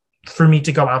it for me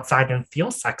to go outside and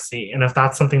feel sexy? And if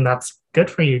that's something that's good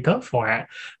for you, go for it.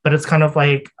 But it's kind of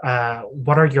like,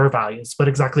 what are your values? What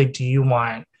exactly do you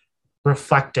want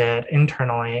reflected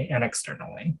internally and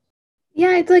externally?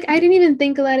 Yeah, it's like I didn't even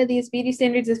think a lot of these beauty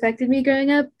standards affected me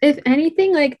growing up. If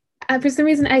anything, like for some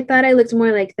reason, I thought I looked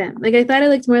more like them. Like I thought I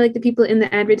looked more like the people in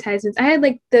the advertisements. I had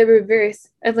like the reverse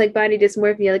of like body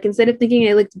dysmorphia. Like instead of thinking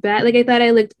I looked bad, like I thought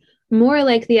I looked more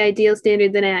like the ideal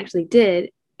standard than I actually did.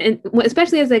 And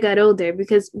especially as I got older,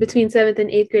 because between 7th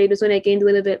and 8th grade was when I gained a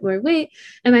little bit more weight.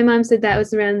 And my mom said that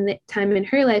was around the time in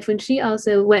her life when she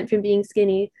also went from being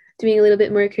skinny to being a little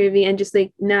bit more curvy and just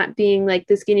like not being like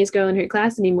the skinniest girl in her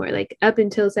class anymore. Like up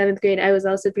until 7th grade, I was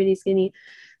also pretty skinny.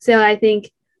 So I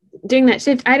think during that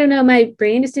shift, I don't know, my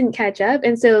brain just didn't catch up.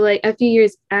 And so like a few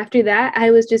years after that, I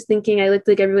was just thinking I looked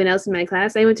like everyone else in my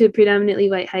class. I went to a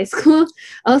predominantly white high school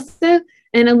also.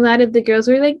 And a lot of the girls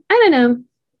were like, I don't know.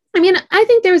 I mean, I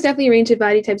think there was definitely a range of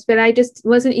body types, but I just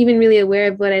wasn't even really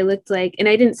aware of what I looked like. And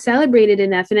I didn't celebrate it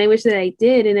enough. And I wish that I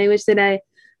did. And I wish that I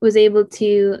was able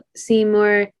to see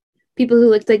more people who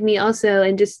looked like me also,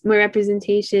 and just more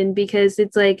representation, because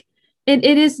it's like, it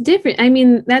is different. I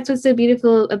mean, that's what's so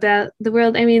beautiful about the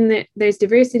world. I mean, there's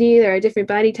diversity, there are different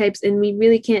body types, and we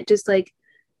really can't just like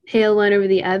hail one over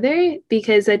the other,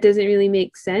 because that doesn't really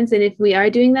make sense. And if we are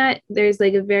doing that, there's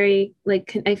like a very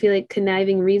like, I feel like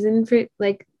conniving reason for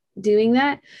like doing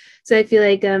that. So I feel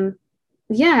like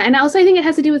yeah, and also I think it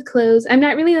has to do with clothes. I'm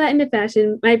not really that into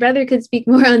fashion. My brother could speak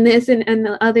more on this, and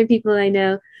the other people I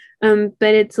know,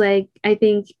 but it's like I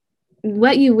think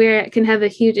what you wear can have a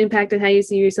huge impact on how you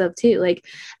see yourself too. Like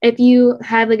if you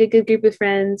have like a good group of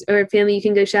friends or family you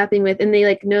can go shopping with, and they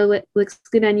like know what looks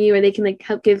good on you, or they can like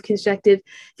help give constructive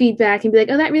feedback and be like,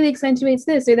 oh, that really accentuates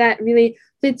this, or that really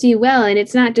fits you well. And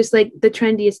it's not just like the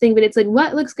trendiest thing, but it's like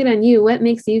what looks good on you, what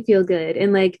makes you feel good.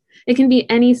 And like it can be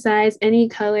any size, any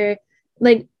color.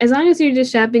 Like as long as you're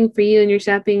just shopping for you and you're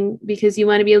shopping because you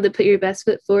want to be able to put your best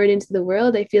foot forward into the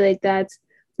world, I feel like that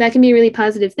can be a really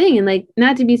positive thing. And like,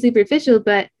 not to be superficial,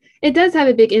 but it does have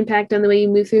a big impact on the way you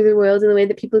move through the world and the way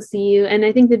that people see you. And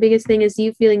I think the biggest thing is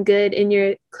you feeling good in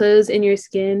your clothes and your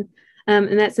skin.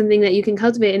 And that's something that you can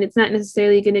cultivate. And it's not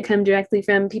necessarily going to come directly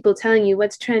from people telling you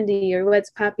what's trendy or what's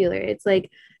popular. It's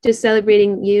like just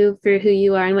celebrating you for who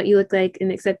you are and what you look like,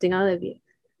 and accepting all of you.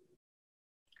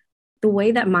 The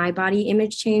way that my body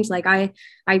image changed, like I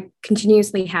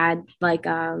continuously had like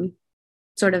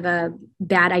sort of a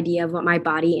bad idea of what my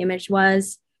body image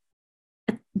was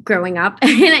growing up.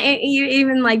 And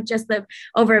even like just the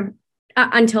over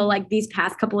until like these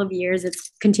past couple of years,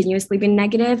 it's continuously been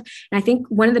negative. And I think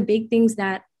one of the big things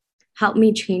that helped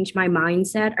me change my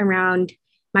mindset around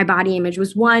my body image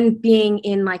was, one, being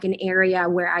in like an area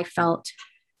where I felt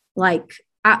like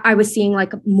I was seeing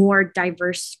like more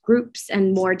diverse groups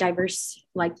and more diverse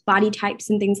like body types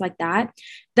and things like that.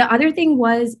 The other thing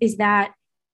is that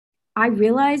I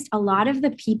realized a lot of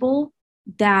the people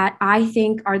that I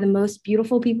think are the most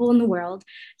beautiful people in the world,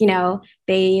 you know,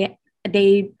 they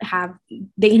can have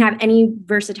any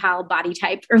versatile body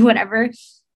type or whatever,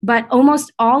 but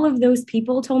almost all of those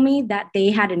people told me that they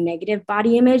had a negative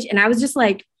body image. And I was just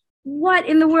like, what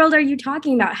in the world are you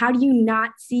talking about? How do you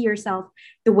not see yourself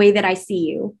the way that I see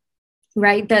you?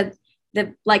 Right. The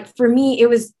like, for me, it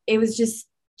was just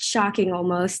shocking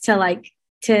almost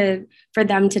for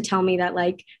them to tell me that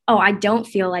like, oh, I don't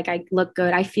feel like I look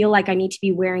good. I feel like I need to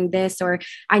be wearing this, or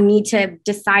I need to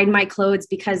decide my clothes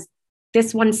because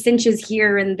this one cinches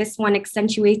here and this one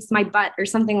accentuates my butt or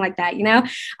something like that, you know?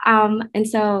 And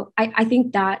so I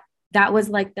think that was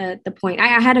like the point. I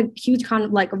had a huge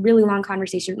a really long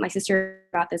conversation with my sister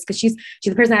about this, because she's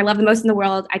the person I love the most in the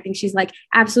world. I think she's like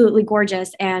absolutely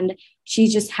gorgeous. And she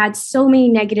just had so many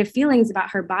negative feelings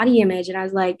about her body image. And I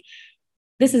was like,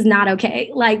 this is not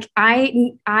okay. Like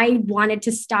I wanted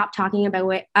to stop talking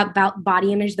about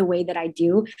body image the way that I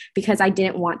do, because I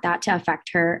didn't want that to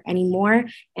affect her anymore.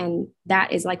 And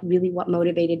that is like really what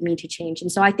motivated me to change.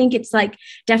 And so I think it's like,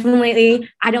 definitely,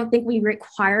 I don't think we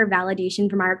require validation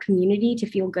from our community to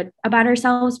feel good about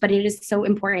ourselves, but it is so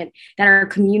important that our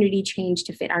community change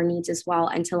to fit our needs as well,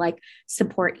 and to like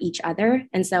support each other.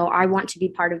 And so I want to be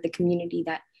part of the community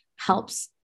that helps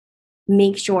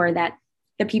make sure that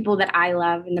the people that I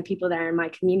love and the people that are in my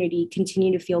community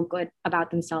continue to feel good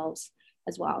about themselves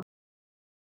as well.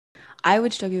 I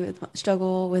would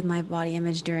struggle with my body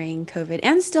image during COVID,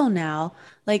 and still now.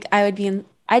 Like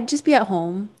I'd just be at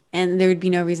home, and there would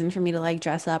be no reason for me to like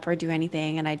dress up or do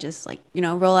anything. And I just like,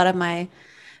 roll out of my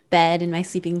bed in my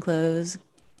sleeping clothes,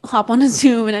 hop on a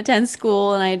Zoom and attend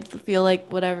school, and I'd feel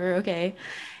like whatever, okay.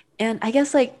 And I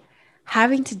guess like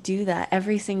having to do that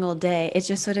every single day, it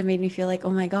just sort of made me feel like, oh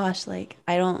my gosh, like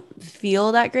I don't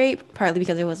feel that great, partly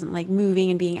because I wasn't like moving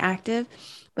and being active,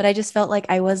 but I just felt like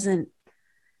I wasn't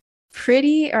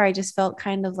pretty, or I just felt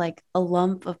kind of like a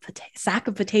lump of sack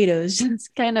of potatoes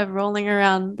just kind of rolling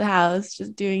around the house,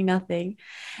 just doing nothing.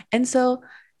 And so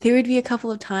there would be a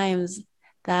couple of times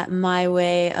that my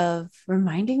way of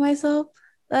reminding myself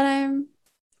that I'm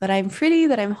pretty,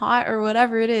 that I'm hot, or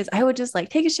whatever it is, I would just like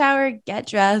take a shower, get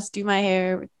dressed, do my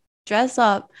hair, dress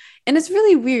up. And it's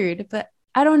really weird, but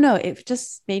I don't know. It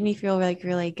just made me feel like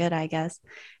really good, I guess.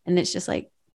 And it's just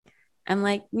like, I'm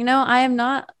like, I am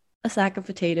not a sack of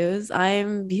potatoes.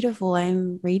 I'm beautiful.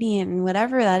 I'm radiant, and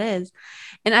whatever that is.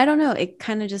 And I don't know. It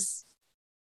kind of just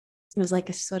was like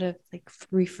a sort of like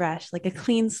refresh, like a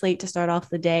clean slate to start off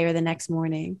the day or the next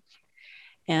morning.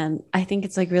 And I think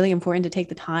it's like really important to take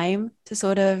the time to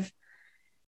sort of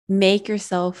make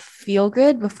yourself feel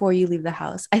good before you leave the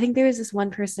house. I think there is this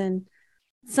one person,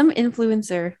 some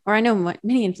influencer, or I know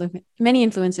many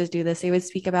influencers do this. They would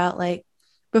speak about like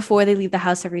before they leave the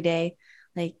house every day,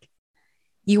 like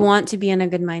you want to be in a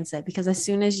good mindset, because as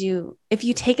soon as if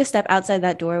you take a step outside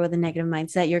that door with a negative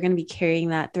mindset, you're going to be carrying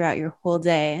that throughout your whole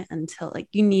day, until like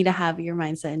you need to have your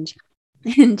mindset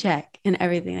in check and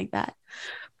everything like that.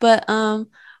 But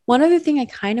one other thing I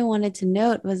kind of wanted to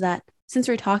note was that since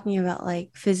we're talking about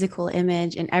like physical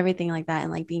image and everything like that,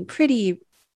 and like being pretty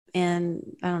and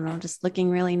I don't know, just looking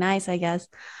really nice, I guess,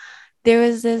 there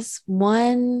was this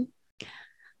one,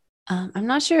 I'm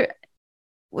not sure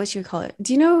what you would call it.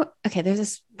 Do you know? Okay, there's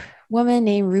this woman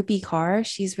named Rupi Kaur.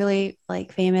 She's really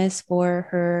like famous for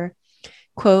her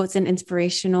quotes and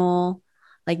inspirational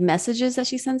like messages that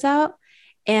she sends out.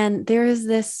 And there is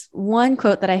this one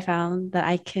quote that I found that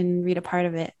I can read a part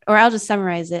of it, or I'll just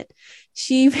summarize it.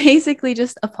 She basically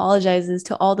just apologizes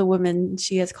to all the women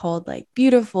she has called like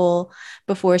beautiful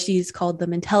before she's called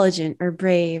them intelligent or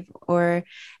brave or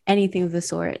anything of the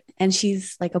sort. And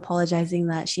she's like apologizing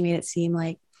that she made it seem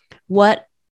like what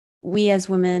we as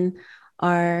women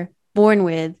are born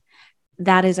with,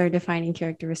 that is our defining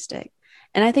characteristic.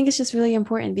 And I think it's just really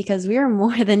important, because we are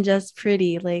more than just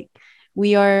pretty. Like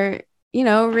we are,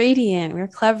 radiant, we're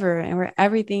clever, and we're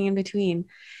everything in between.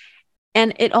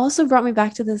 And it also brought me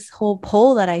back to this whole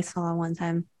poll that I saw one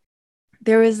time.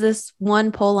 There was this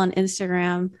one poll on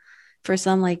Instagram for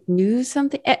some like news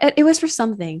something. It was for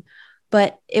something,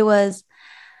 but it was,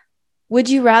 would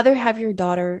you rather have your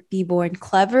daughter be born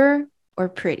clever or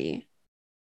pretty?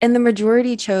 And the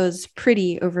majority chose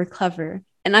pretty over clever.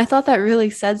 And I thought that really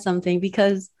said something,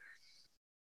 because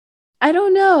I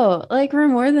don't know, like we're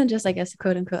more than just, I guess,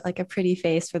 quote unquote, like a pretty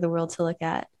face for the world to look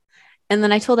at. And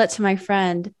then I told that to my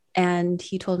friend, and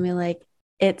he told me like,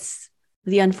 it's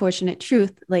the unfortunate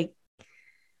truth. Like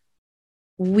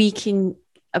we can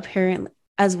apparently,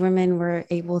 as women, we're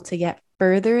able to get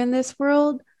further in this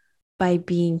world by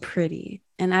being pretty.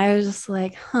 And I was just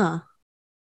like,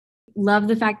 Love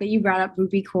the fact that you brought up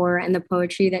Rupi Kaur and the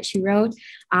poetry that she wrote.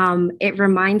 It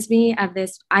reminds me of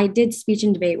this. I did speech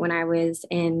and debate when I was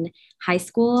in high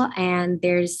school, and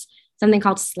there's something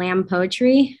called slam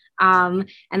poetry. And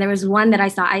there was one that I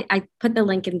saw. I put the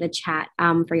link in the chat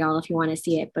for y'all if you want to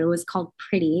see it, but it was called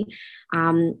Pretty.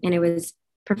 And it was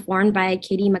performed by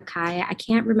Katie Mackay. I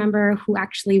can't remember who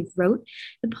actually wrote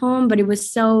the poem, but it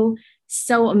was so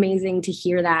amazing to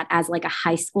hear that as like a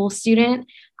high school student,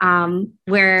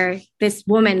 where this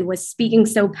woman was speaking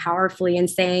so powerfully and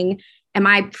saying, am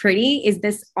I pretty? Is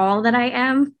this all that I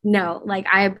am? No, like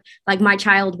my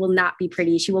child will not be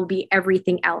pretty. She will be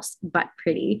everything else but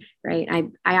pretty, right?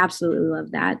 I absolutely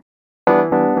love that.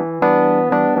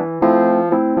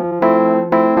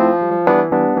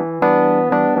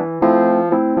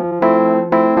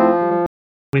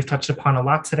 We've touched upon a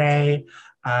lot today.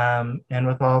 And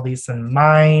with all these in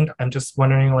mind, I'm just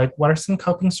wondering, like, what are some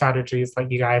coping strategies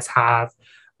that you guys have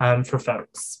for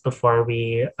folks before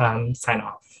we sign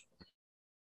off?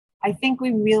 I think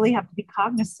we really have to be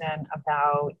cognizant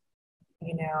about,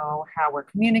 how we're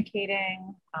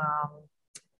communicating.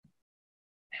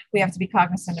 We have to be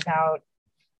cognizant about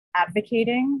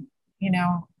advocating,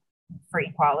 for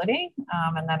equality,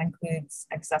 and that includes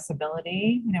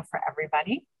accessibility, for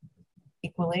everybody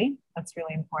equally. That's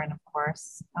really important, of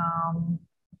course.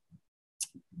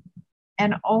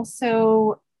 And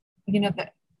also,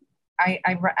 I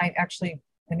actually,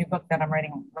 the new book that I'm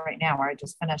writing right now, or I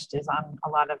just finished, is on a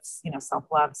lot of,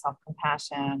 self-love,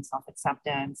 self-compassion,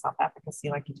 self-acceptance, self-efficacy,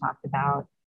 like you talked about.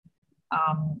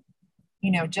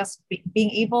 Just being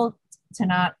able to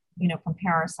not,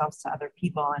 compare ourselves to other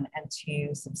people and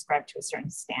to subscribe to a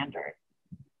certain standard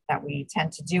that we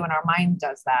tend to do, and our mind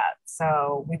does that.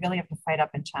 So we really have to fight up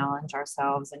and challenge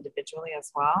ourselves individually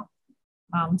as well.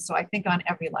 So I think on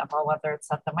every level, whether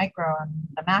it's at the micro and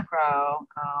the macro,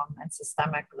 and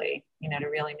systemically, to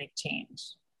really make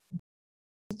change.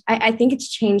 I think it's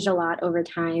changed a lot over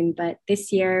time, but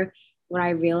this year, what I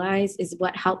realized is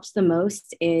what helps the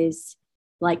most is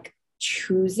like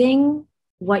choosing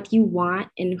what you want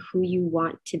and who you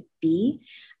want to be,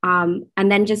 and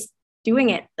then just doing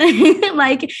it.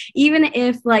 Like, even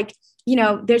if, like,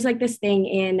 there's like this thing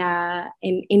in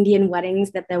Indian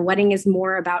weddings that the wedding is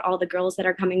more about all the girls that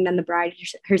are coming than the bride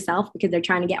herself, because they're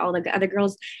trying to get all the other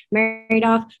girls married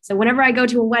off. So whenever I go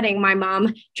to a wedding, my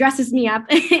mom dresses me up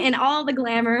in all the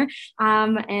glamour,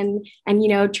 and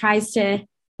tries to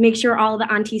make sure all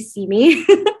the aunties see me.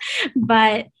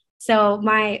 But so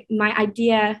my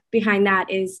idea behind that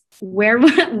is wear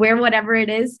whatever it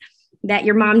is that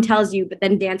your mom tells you, but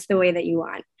then dance the way that you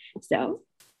want. So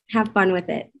have fun with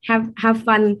it. Have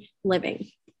fun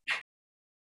living.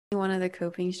 One of the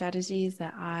coping strategies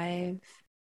that I've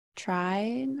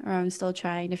tried, or I'm still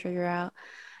trying to figure out,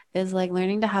 is like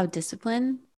learning to have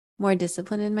more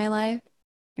discipline in my life,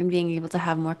 and being able to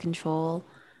have more control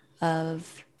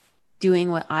of doing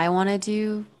what I want to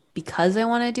do because I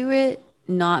want to do it,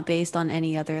 not based on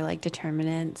any other like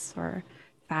determinants or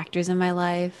factors in my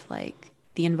life, like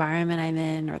the environment I'm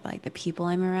in or like the people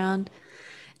I'm around.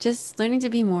 Just learning to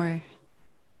be more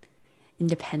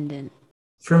independent.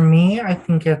 For me, I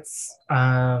think it's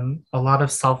a lot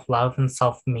of self-love and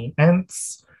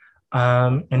self-maintenance,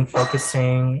 and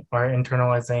focusing or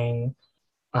internalizing,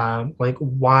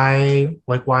 why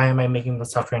am I making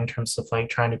this effort in terms of like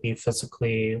trying to be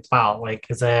physically well? Like,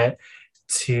 is it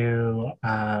to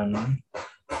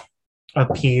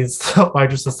appease the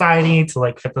larger society, to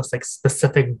like fit this like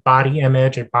specific body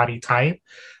image or body type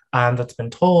that's been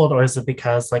told, or is it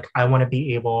because like I want to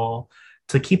be able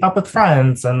to keep up with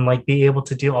friends and like be able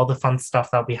to do all the fun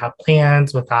stuff that we have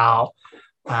planned without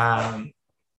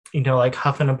like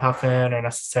huffing and puffing, or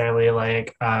necessarily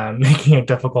like making it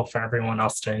difficult for everyone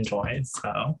else to enjoy.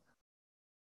 So,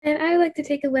 and I would like to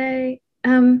take away,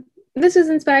 this was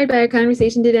inspired by our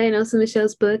conversation today and also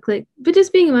Michelle's book, but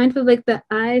just being mindful of like the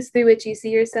eyes through which you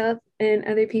see yourself and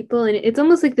other people. And it's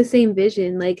almost like the same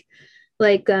vision, like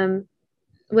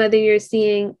whether you're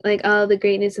seeing like all the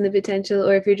greatness and the potential,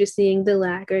 or if you're just seeing the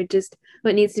lack or just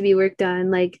what needs to be worked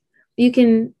on. Like, you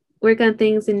can work on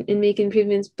things and make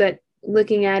improvements, but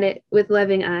looking at it with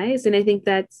loving eyes. And I think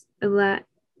that's a lot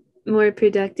more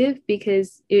productive,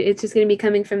 because it's just going to be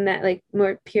coming from that like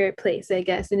more pure place, I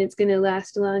guess, and it's going to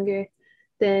last longer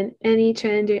than any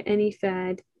trend or any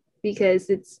fad, because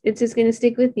it's just going to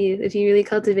stick with you if you really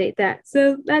cultivate that.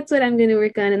 So that's what I'm going to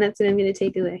work on, and that's what I'm going to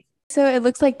take away. So it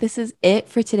looks like this is it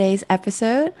for today's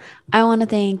episode. I want to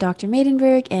thank Dr.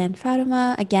 Maidenberg and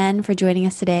Fatima again for joining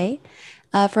us today.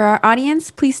 For our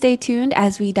audience, please stay tuned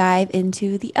as we dive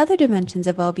into the other dimensions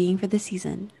of well-being for the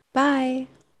season. Bye.